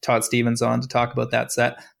have Todd Stevens on to talk about that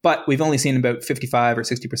set. But we've only seen about 55 or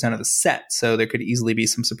 60% of the set, so there could easily be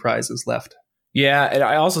some surprises left. Yeah, it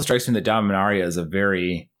also strikes me that Dominaria is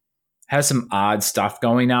has some odd stuff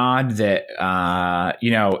going on that,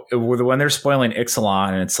 when they're spoiling Ixalan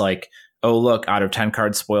and it's like, oh, look, out of 10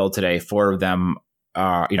 cards spoiled today, 4 of them,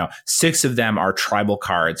 6 of them are tribal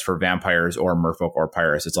cards for vampires or merfolk or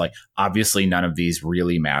pirates. It's like, obviously none of these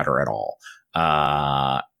really matter at all.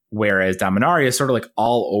 Whereas Dominaria is sort of like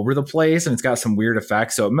all over the place and it's got some weird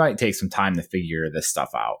effects. So it might take some time to figure this stuff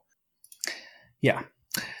out. Yeah.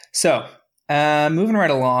 So moving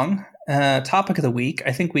right along. Topic of the week,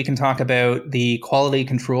 I think we can talk about the quality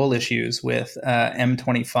control issues with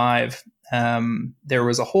M25. There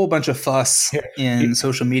was a whole bunch of fuss in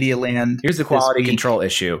social media land. Here's the quality control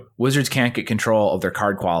issue. Wizards can't get control of their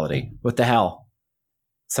card quality. What the hell?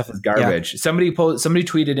 Stuff is garbage. Yeah. Somebody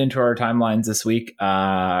tweeted into our timelines this week.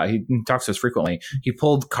 He talks to us frequently. He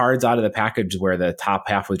pulled cards out of the package where the top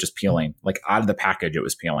half was just peeling. Like out of the package, it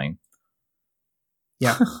was peeling.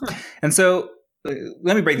 Yeah. And so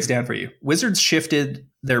let me break this down for you. Wizards shifted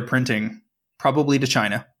their printing probably to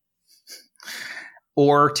China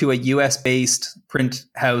or to a US-based print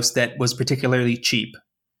house that was particularly cheap.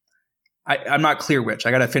 I'm not clear which.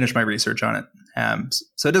 I got to finish my research on it.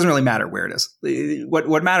 So it doesn't really matter where it is.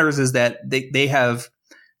 What matters is that they have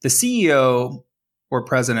the CEO or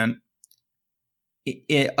president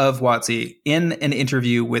of WotC in an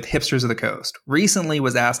interview with Hipsters of the Coast recently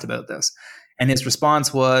was asked about this. And his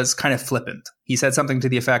response was kind of flippant. He said something to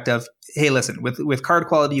the effect of, hey, listen, with card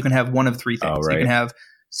quality, you can have one of 3 things. Oh, right. You can have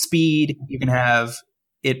speed, you can have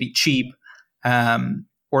it be cheap,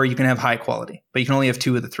 or you can have high quality. But you can only have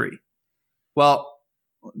 2 of the 3. Well,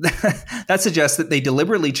 that suggests that they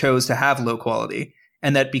deliberately chose to have low quality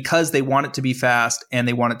and that because they want it to be fast and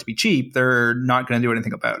they want it to be cheap, they're not going to do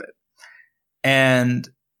anything about it. And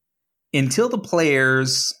until the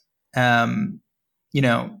players,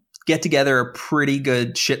 get together a pretty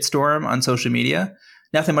good shitstorm on social media,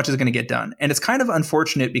 nothing much is going to get done. And it's kind of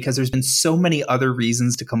unfortunate because there's been so many other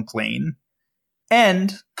reasons to complain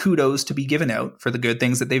and kudos to be given out for the good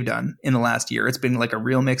things that they've done in the last year. It's been like a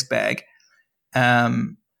real mixed bag.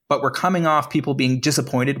 But we're coming off people being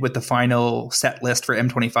disappointed with the final set list for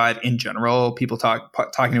M25 in general. People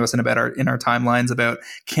talking to us in our timelines about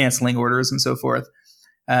canceling orders and so forth.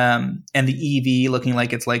 And the EV looking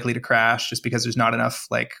like it's likely to crash just because there's not enough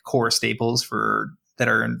like core staples that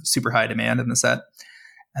are in super high demand in the set.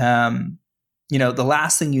 The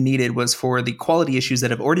last thing you needed was for the quality issues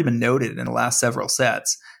that have already been noted in the last several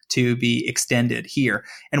sets to be extended here.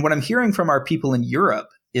 And what I'm hearing from our people in Europe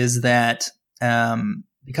is that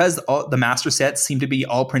because the master sets seem to be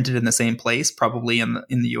all printed in the same place, probably in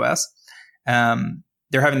the US,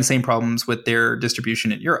 they're having the same problems with their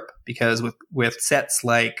distribution in Europe, because with sets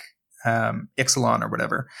like Ixalan or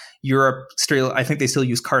whatever, Europe still, I think they still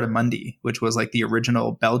use Carta Mundi, which was like the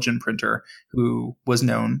original Belgian printer who was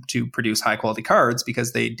known to produce high quality cards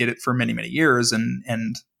because they did it for many, many years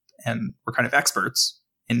and were kind of experts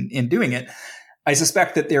in doing it. I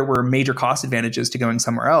suspect that there were major cost advantages to going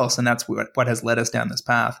somewhere else, and that's what has led us down this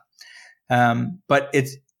path. But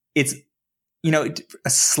it's a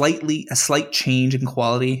slight change in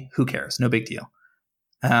quality. Who cares? No big deal.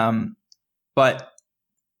 But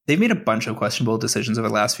they've made a bunch of questionable decisions over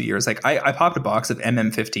the last few years. Like I popped a box of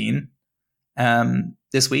MM15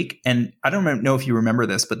 this week, and I don't know if you remember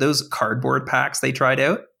this, but those cardboard packs they tried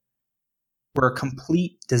out were a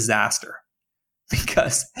complete disaster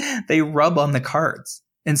because they rub on the cards.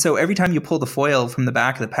 And so every time you pull the foil from the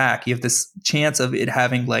back of the pack, you have this chance of it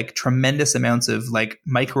having like tremendous amounts of like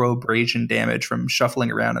micro abrasion damage from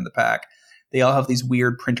shuffling around in the pack. They all have these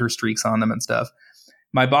weird printer streaks on them and stuff.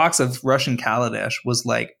 My box of Russian Kaladesh was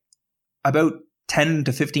like about 10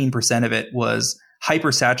 to 15% of it was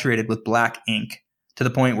hypersaturated with black ink, to the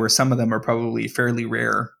point where some of them are probably fairly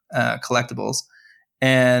rare collectibles.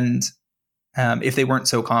 And if they weren't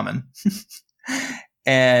so common.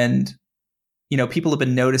 And, people have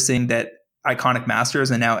been noticing that Iconic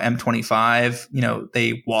Masters and now M25,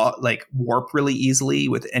 they warp really easily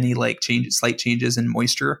with any slight changes in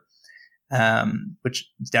moisture, which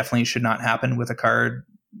definitely should not happen with a card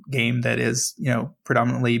game that is,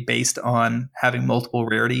 predominantly based on having multiple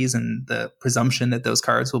rarities and the presumption that those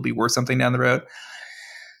cards will be worth something down the road.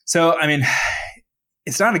 So,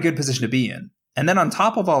 it's not a good position to be in. And then on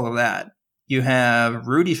top of all of that, you have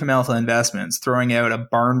Rudy from Alpha Investments throwing out a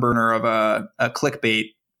barn burner of a clickbait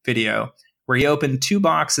video where he opened 2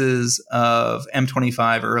 boxes of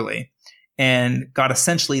M25 early and got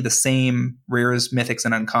essentially the same rares, mythics,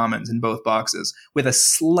 and uncommons in both boxes, with a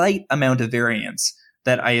slight amount of variance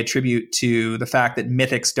that I attribute to the fact that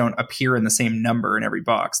mythics don't appear in the same number in every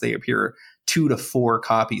box. They appear 2 to 4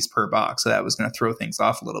 copies per box. So that was going to throw things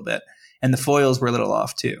off a little bit. And the foils were a little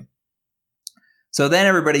off too. So then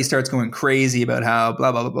everybody starts going crazy about how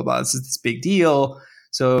blah, blah, blah, blah, blah. This is this big deal.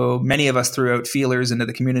 So many of us threw out feelers into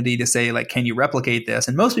the community to say, like, can you replicate this?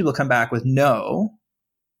 And most people come back with, no,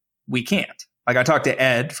 we can't. Like I talked to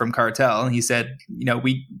Ed from Cartel, and he said,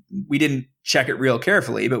 we didn't check it real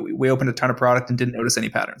carefully, but we opened a ton of product and didn't notice any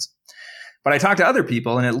patterns. But I talked to other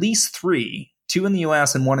people, and at least 3, 2 in the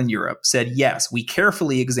US and 1 in Europe, said, yes, we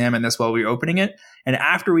carefully examined this while we were opening it. And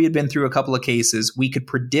after we had been through a couple of cases, we could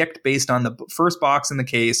predict based on the first box in the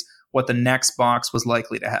case what the next box was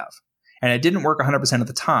likely to have. And it didn't work 100% of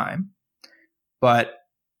the time, but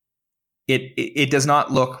it does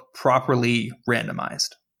not look properly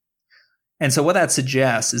randomized. And so what that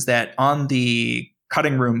suggests is that on the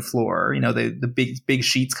cutting room floor, the big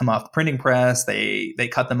sheets come off the printing press, they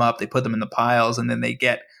cut them up, they put them in the piles, and then they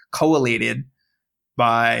get collated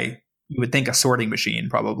by, you would think, a sorting machine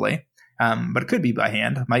probably. But it could be by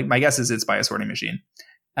hand. My guess is it's by a sorting machine.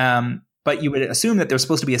 But you would assume that there's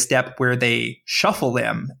supposed to be a step where they shuffle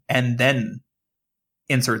them and then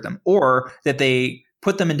insert them, or that they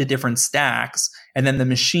put them into different stacks and then the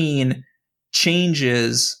machine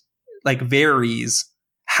varies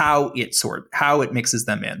how it mixes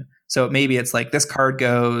them in. So maybe it's like this card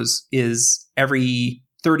is every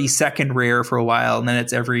 30-second rare for a while, and then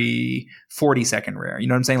it's every 40-second rare. You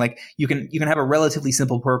know what I'm saying? Like you can have a relatively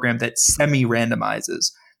simple program that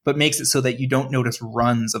semi-randomizes, but makes it so that you don't notice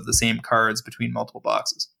runs of the same cards between multiple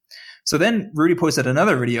boxes. So then Rudy posted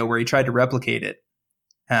another video where he tried to replicate it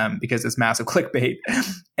because it's massive clickbait,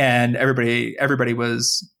 and everybody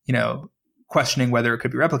was questioning whether it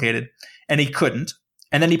could be replicated, and he couldn't.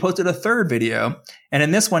 And then he posted a third video. And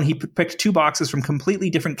in this one, he picked 2 boxes from completely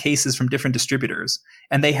different cases from different distributors.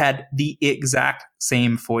 And they had the exact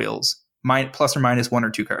same foils, plus or minus 1 or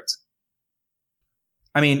 2 cards.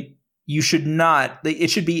 You should not, it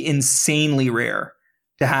should be insanely rare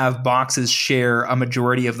to have boxes share a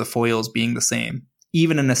majority of the foils being the same,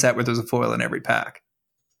 even in a set where there's a foil in every pack.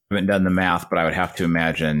 I haven't done the math, but I would have to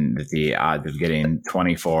imagine that the odds of getting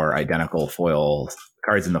 24 identical foil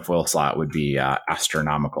cards in the foil slot would be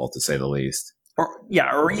astronomical, to say the least.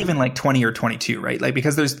 or even like 20 or 22, right? Like,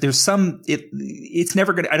 because there's some, it's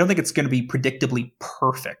never going to, I don't think it's going to be predictably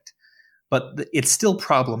perfect, but it's still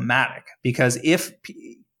problematic, because if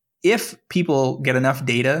people get enough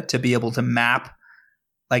data to be able to map,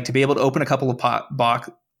 like to be able to open a couple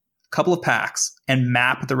of packs and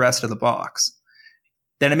map the rest of the box,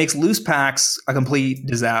 then it makes loose packs a complete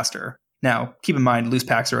disaster. Now, keep in mind, loose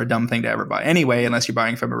packs are a dumb thing to ever buy anyway, unless you're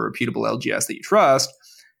buying from a reputable LGS that you trust.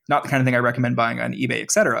 Not the kind of thing I recommend buying on eBay,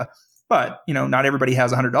 etc. But, not everybody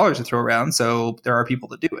has $100 to throw around, so there are people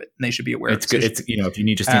that do it, and they should be aware. It's good. It's, if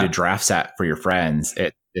you just need a draft set for your friends,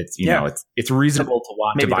 it's reasonable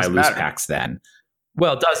to buy loose packs then.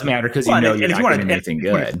 Well, it does matter, because you're not getting anything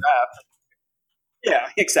good. Yeah,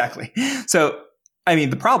 exactly. So, I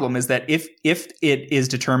mean, the problem is that if it is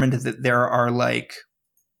determined that there are like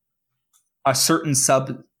a certain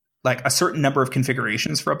number of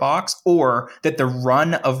configurations for a box, or that the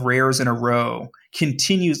run of rares in a row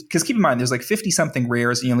continues, because keep in mind, there's like 50 something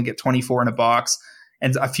rares and you only get 24 in a box,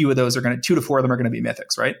 and a few of those are 2 to 4 of them are going to be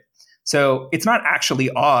mythics, right? So it's not actually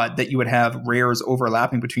odd that you would have rares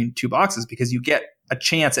overlapping between two boxes, because you get a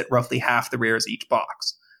chance at roughly half the rares each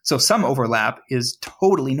box. So some overlap is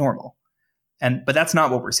totally normal. But that's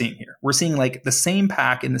not what we're seeing here. We're seeing like the same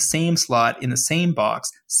pack in the same slot in the same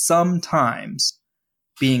box, sometimes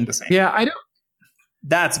being the same. Yeah,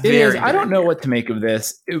 that's very. I don't know what to make of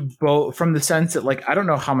this, both from the sense that like I don't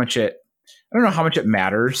know how much it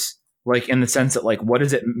matters. Like, in the sense that, like, what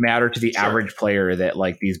does it matter to the average player that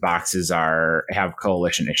like these boxes have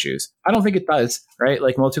coalition issues? I don't think it does, right?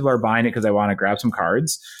 Like, most people are buying it because they want to grab some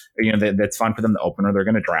cards. That's fun for them to open, or they're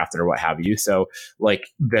going to draft it, or what have you. So, like,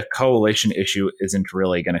 the coalition issue isn't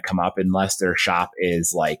really going to come up unless their shop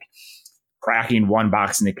is like cracking one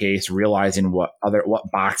box in the case, realizing what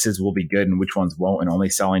boxes will be good and which ones won't, and only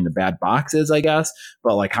selling the bad boxes, I guess.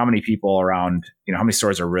 But like, how many people around, how many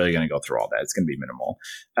stores are really going to go through all that? It's going to be minimal.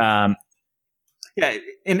 Yeah,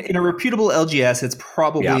 in a reputable LGS, it's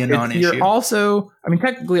probably a non-issue. You're also,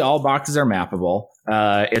 technically all boxes are mappable.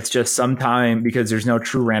 It's just sometimes, because there's no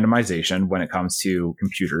true randomization when it comes to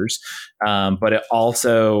computers. But it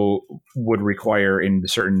also would require, in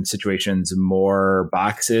certain situations, more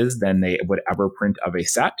boxes than they would ever print of a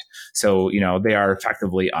set. So, they are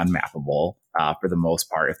effectively unmappable for the most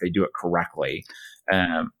part if they do it correctly.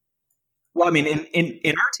 Well, in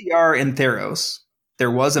RTR and Theros, there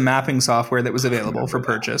was a mapping software that was available for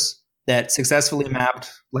purchase that successfully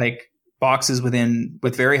mapped like boxes with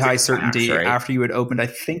very high certainty after you had opened. I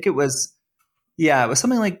think it was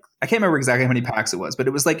something like, I can't remember exactly how many packs it was, but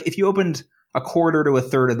it was like if you opened a quarter to a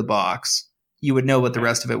third of the box, you would know what the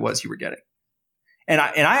rest of it was you were getting. And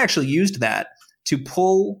I actually used that to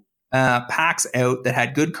pull packs out that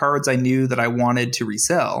had good cards I knew that I wanted to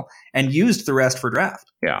resell, and used the rest for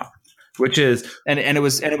draft. Yeah. Which is and it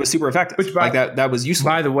was super effective. That was useful.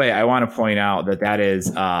 By the way, I want to point out that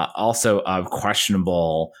is also of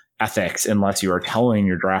questionable ethics, unless you are telling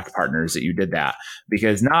your draft partners that you did that,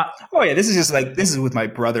 because not. Oh yeah, this is with my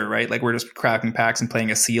brother, right? Like, we're just cracking packs and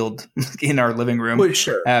playing a sealed in our living room. Well,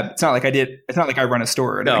 sure. It's not like I run a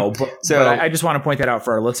store. Or no, but I just want to point that out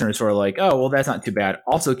for our listeners who are like, oh, well, that's not too bad.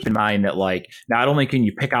 Also, keep in mind that like, not only can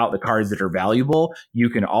you pick out the cards that are valuable,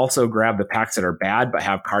 you can also grab the packs that are bad but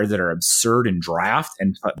have cards that are absurd in draft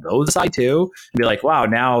and put those aside too, and be like, wow,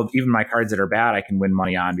 now even my cards that are bad I can win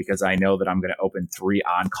money on, because I know that I'm going to open 3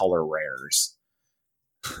 on-color rares.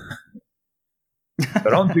 So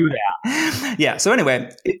don't do that. Yeah. So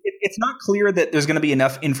anyway, it's not clear that there's going to be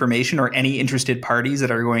enough information or any interested parties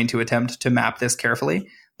that are going to attempt to map this carefully.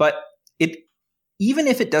 But even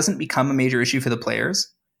if it doesn't become a major issue for the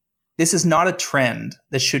players, this is not a trend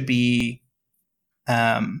that should be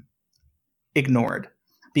ignored,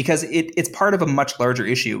 because it's part of a much larger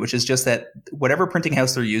issue, which is just that whatever printing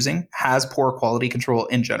house they're using has poor quality control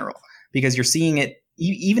in general, because you're seeing it.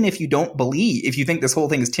 Even if you don't believe, if you think this whole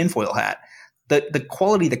thing is tinfoil hat, the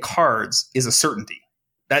quality of the cards is a certainty.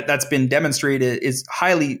 That's been demonstrated, is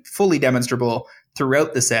fully demonstrable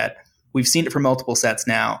throughout the set. We've seen it for multiple sets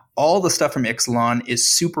now. All the stuff from Ixalan is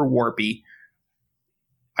super warpy.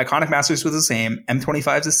 Iconic Masters was the same.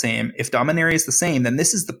 M25 is the same. If Dominaria is the same, then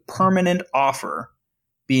this is the permanent offer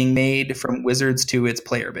being made from Wizards to its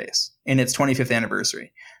player base in its 25th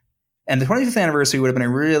anniversary. And the 25th anniversary would have been a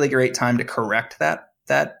really great time to correct that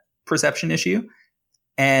perception issue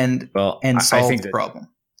and solve the problem.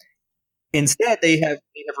 Instead, they have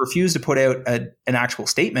refused to put out an actual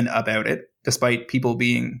statement about it, despite people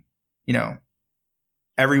being,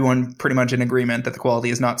 everyone pretty much in agreement that the quality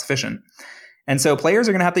is not sufficient. And so players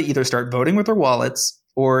are going to have to either start voting with their wallets,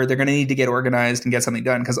 or they're going to need to get organized and get something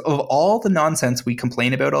done. Because of all the nonsense we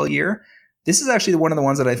complain about all year, This is actually one of the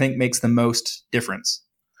ones that I think makes the most difference.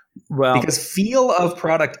 Well, because feel of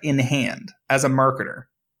product in hand as a marketer,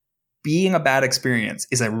 being a bad experience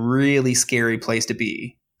is a really scary place to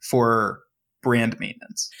be for brand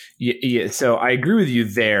maintenance. Yeah, so I agree with you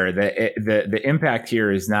there that the impact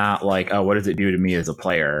here is not like, oh, what does it do to me as a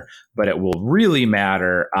player? But it will really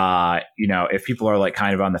matter, if people are like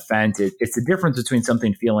kind of on the fence. It's the difference between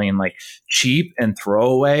something feeling like cheap and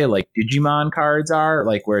throwaway, like Digimon cards are,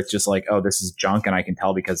 like where it's just like, oh, this is junk and I can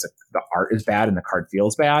tell because the art is bad and the card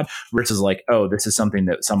feels bad, versus like, oh, this is something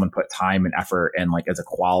that someone put time and effort and like as a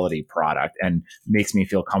quality product and makes me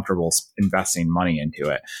feel comfortable investing money into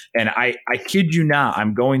it. And I kid you not,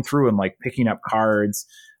 I'm going through and like picking up cards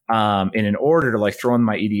in an order to like throw in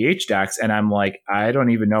my EDH decks. And I'm like, I don't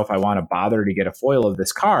even know if I want to bother to get a foil of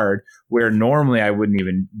this card, where normally I wouldn't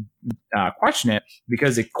even question it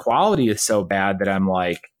because the quality is so bad that I'm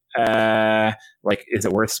like, is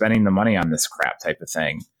it worth spending the money on this crap type of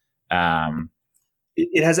thing?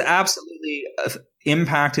 It has absolutely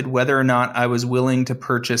impacted whether or not I was willing to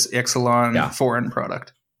purchase Ixalan foreign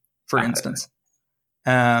product, for instance.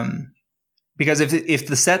 Because if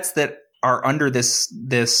the sets that are under this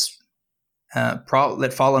that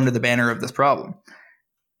fall under the banner of this problem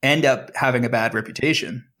end up having a bad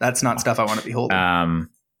reputation, that's not stuff I want to be holding.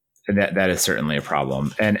 That is certainly a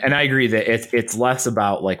problem, and I agree that it's less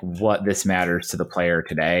about like what this matters to the player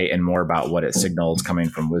today, and more about what it signals coming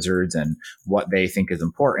from Wizards and what they think is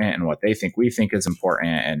important and what they think we think is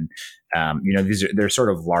important, and they're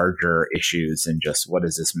sort of larger issues than just what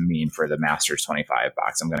does this mean for the Masters 25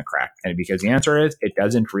 box I'm going to crack, and because the answer is it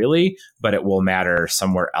doesn't really, but it will matter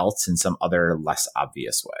somewhere else in some other less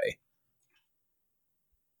obvious way.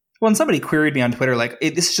 Well, and somebody queried me on Twitter, like,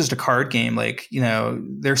 this is just a card game. Like,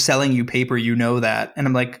 they're selling you paper, that. And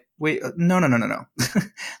I'm like, wait, no.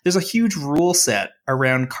 There's a huge rule set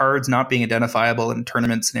around cards not being identifiable in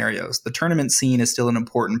tournament scenarios. The tournament scene is still an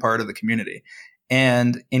important part of the community.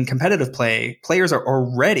 And in competitive play, players are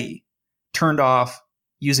already turned off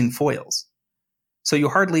using foils. So you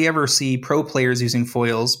hardly ever see pro players using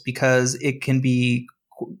foils because it can be,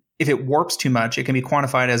 if it warps too much, it can be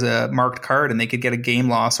quantified as a marked card and they could get a game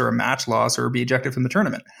loss or a match loss or be ejected from the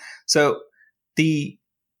tournament. So you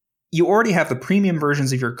already have the premium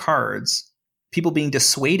versions of your cards, people being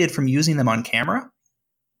dissuaded from using them on camera.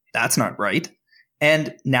 That's not right.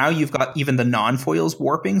 And now you've got even the non-foils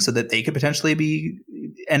warping so that they could potentially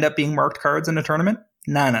end up being marked cards in a tournament.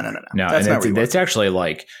 No. That's not what it's actually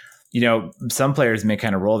like, some players may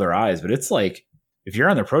kind of roll their eyes, but it's like, if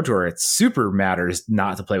you're on the Pro Tour, it super matters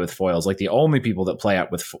not to play with foils. Like the only people that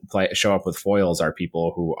show up with foils are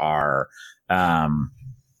people who are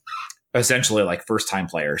essentially like first time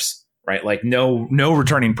players, right? Like no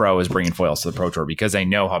returning pro is bringing foils to the Pro Tour because they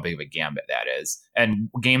know how big of a gambit that is. And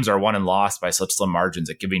games are won and lost by such slim margins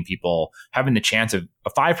that giving people having the chance of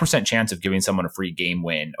a 5% chance of giving someone a free game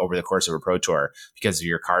win over the course of a Pro Tour because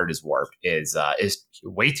your card is warped is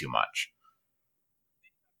way too much.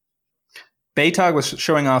 Baytog was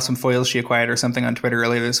showing off some foils she acquired or something on Twitter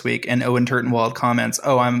earlier this week, and Owen Turtenwald comments,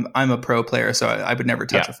 "Oh, I'm a pro player, so I would never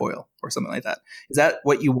touch a foil," or something like that. Is that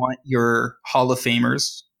what you want your Hall of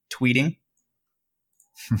Famers tweeting?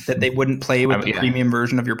 That they wouldn't play with the premium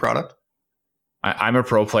version of your product? I'm a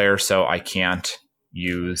pro player, so I can't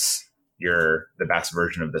use the best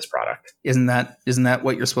version of this product. Isn't that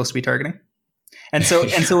what you're supposed to be targeting? And so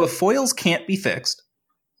if foils can't be fixed,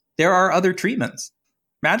 there are other treatments.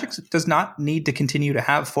 Magic does not need to continue to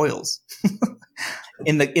have foils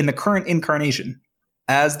in the current incarnation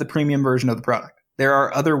as the premium version of the product. There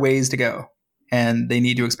are other ways to go, and they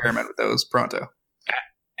need to experiment with those pronto.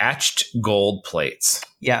 Etched gold plates.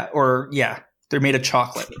 They're made of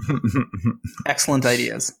chocolate. Excellent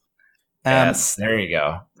ideas. Yes, there you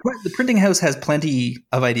go. The printing house has plenty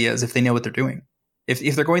of ideas if they know what they're doing.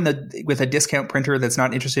 If they're going with a discount printer that's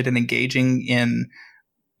not interested in engaging in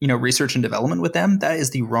research and development with them, that is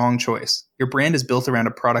the wrong choice. Your brand is built around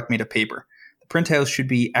a product made of paper. The print house should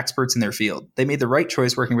be experts in their field. They made the right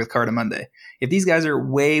choice working with Cartamundi. If these guys are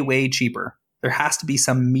way, way cheaper, there has to be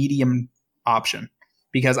some medium option,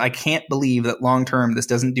 because I can't believe that long-term this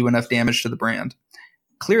doesn't do enough damage to the brand.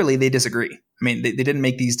 Clearly, they disagree. I mean, they didn't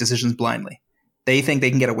make these decisions blindly. They think they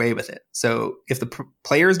can get away with it. So if the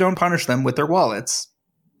players don't punish them with their wallets,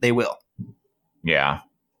 they will. Yeah,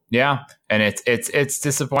 and it's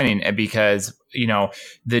disappointing because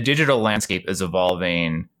the digital landscape is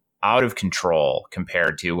evolving out of control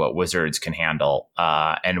compared to what Wizards can handle,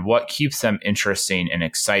 and what keeps them interesting and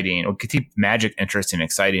exciting. What keeps Magic interesting,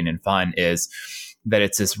 exciting, and fun is that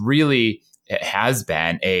it has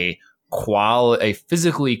been a a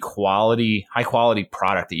physically high quality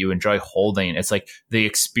product that you enjoy holding. It's like the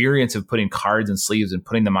experience of putting cards and sleeves and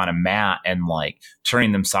putting them on a mat and like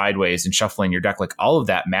turning them sideways and shuffling your deck. Like all of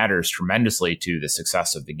that matters tremendously to the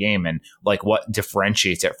success of the game and like what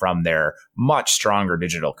differentiates it from their much stronger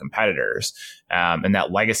digital competitors. And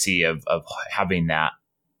that legacy of having that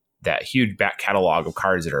huge back catalog of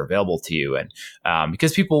cards that are available to you. And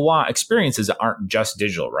because people want experiences that aren't just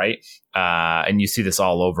digital, right? And you see this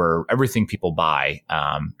all over everything people buy.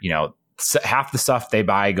 Half the stuff they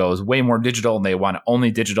buy goes way more digital and they want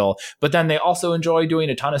only digital, but then they also enjoy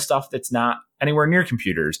doing a ton of stuff that's not anywhere near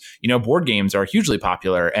computers. Board games are hugely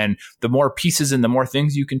popular, and the more pieces and the more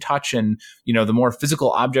things you can touch and, the more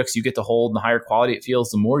physical objects you get to hold and the higher quality it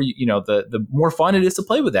feels, the more, the more fun it is to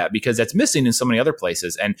play with that, because that's missing in so many other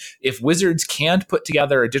places. And if Wizards can't put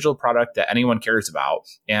together a digital product that anyone cares about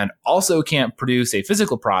and also can't produce a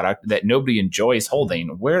physical product that nobody enjoys holding,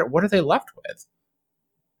 what are they left with?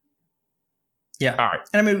 Yeah. All right.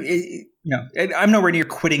 And I mean, I'm nowhere near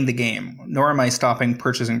quitting the game, nor am I stopping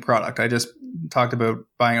purchasing product. I just talked about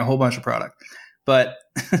buying a whole bunch of product. But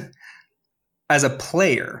as a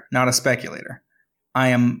player, not a speculator, I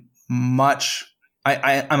am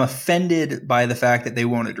I'm offended by the fact that they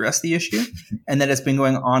won't address the issue and that it's been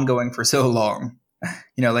ongoing for so long.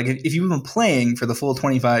 Like if you've been playing for the full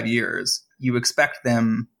 25 years, you expect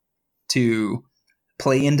them to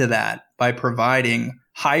play into that by providing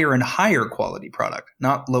higher and higher quality product,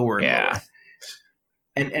 not lower and lower.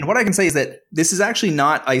 And what I can say is that this is actually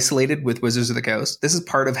not isolated with Wizards of the Coast. This is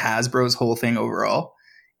part of Hasbro's whole thing overall.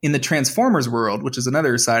 In the Transformers world, which is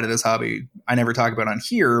another side of this hobby I never talk about on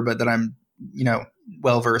here, but that I'm,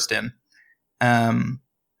 well versed in,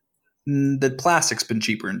 the plastic's been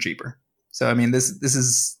cheaper and cheaper. So I mean, this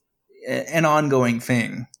is an ongoing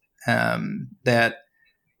thing that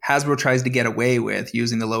Hasbro tries to get away with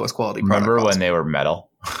using the lowest quality product. Remember when they were metal?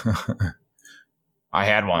 I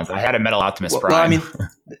had one. I had a metal Optimus Prime. Well, I mean,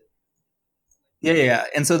 yeah.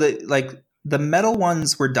 And so the metal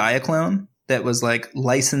ones were Diaclone, that was like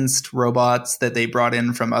licensed robots that they brought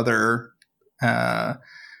in from other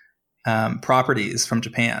properties from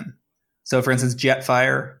Japan. So, for instance,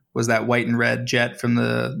 Jetfire was that white and red jet from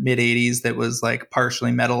the mid 80s that was like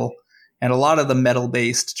partially metal. And a lot of the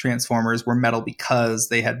metal-based Transformers were metal because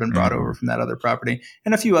they had been brought over from that other property,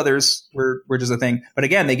 and a few others were just a thing. But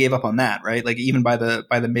again, they gave up on that, right? Like even by the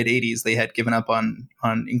mid '80s, they had given up on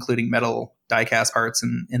including metal die-cast parts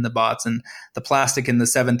in the bots, and the plastic in the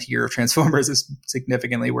 7th year of Transformers is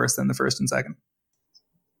significantly worse than the 1st and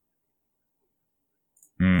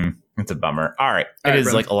 2nd. It's a bummer. All right, it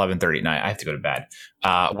is like 11:30 at night. I have to go to bed.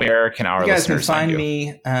 Where can our listeners find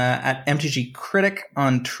me at MTG Critic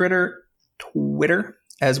on Twitter,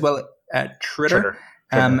 as well at Twitter.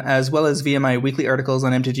 As well as via my weekly articles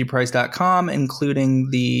on mtgprice.com, including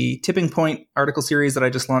the Tipping Point article series that I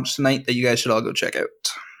just launched tonight that you guys should all go check out.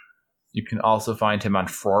 You can also find him on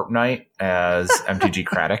Fortnite as MTG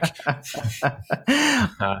Craddock.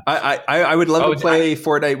 I would love to play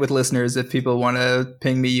Fortnite with listeners. If people want to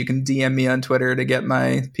ping me, you can DM me on Twitter to get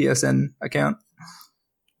my PSN account.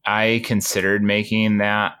 I considered making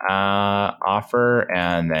that offer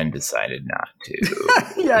and then decided not to.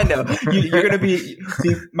 Yeah, I know. You're going to be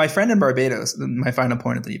my friend in Barbados. My final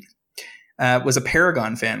point of the evening was a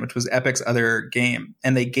Paragon fan, which was Epic's other game,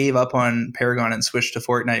 and they gave up on Paragon and switched to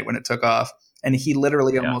Fortnite when it took off. And he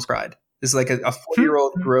literally almost cried. This is like a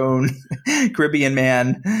 40-year-old grown Caribbean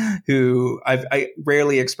man who I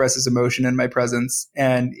rarely expresses emotion in my presence,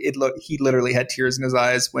 and he literally had tears in his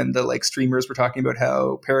eyes when the streamers were talking about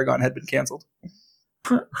how Paragon had been canceled.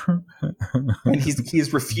 And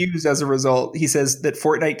he's refused as a result. He says that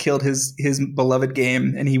Fortnite killed his beloved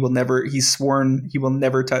game, and he's sworn he will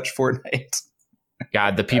never touch Fortnite.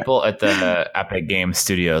 God, the people at the Epic Games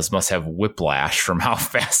Studios must have whiplash from how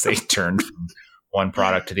fast they turned from one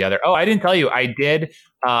product to the other. Oh, I didn't tell you. I did.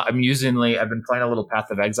 Amusingly, I've been playing a little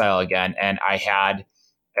Path of Exile again, and I had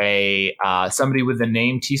somebody with the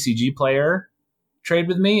name TCG Player trade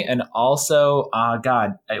with me, and also,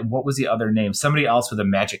 what was the other name? Somebody else with a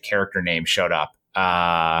Magic character name showed up.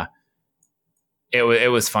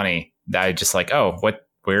 It was funny. I just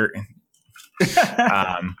where.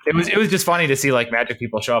 It was just funny to see Magic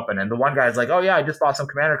people show up, and then the one guy's like, "Oh yeah, I just bought some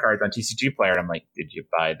Commander cards on TCG Player." And I'm like, "Did you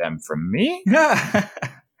buy them from me?"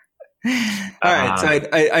 All right. So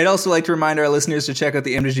I'd also like to remind our listeners to check out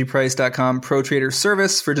the MTGprice.com Pro Trader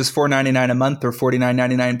service for just $4.99 a month or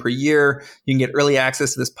 $49.99 per year. You can get early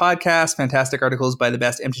access to this podcast, fantastic articles by the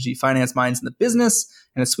best MTG finance minds in the business,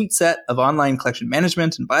 and a sweet set of online collection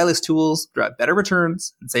management and buy list tools to drive better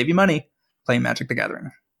returns and save you money playing Magic the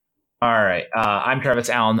Gathering. All right. I'm Travis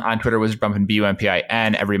Allen on Twitter, WizardBumpin,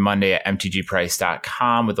 BUMPIN, every Monday at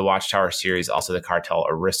mtgprice.com with the Watchtower series, also the Cartel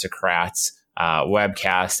Aristocrats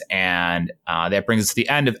webcast. And that brings us to the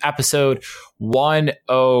end of episode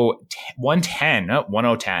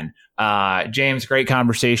 1010. James, great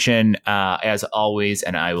conversation as always,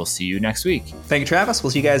 and I will see you next week. Thank you, Travis. We'll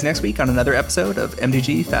see you guys next week on another episode of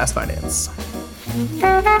MTG Fast Finance.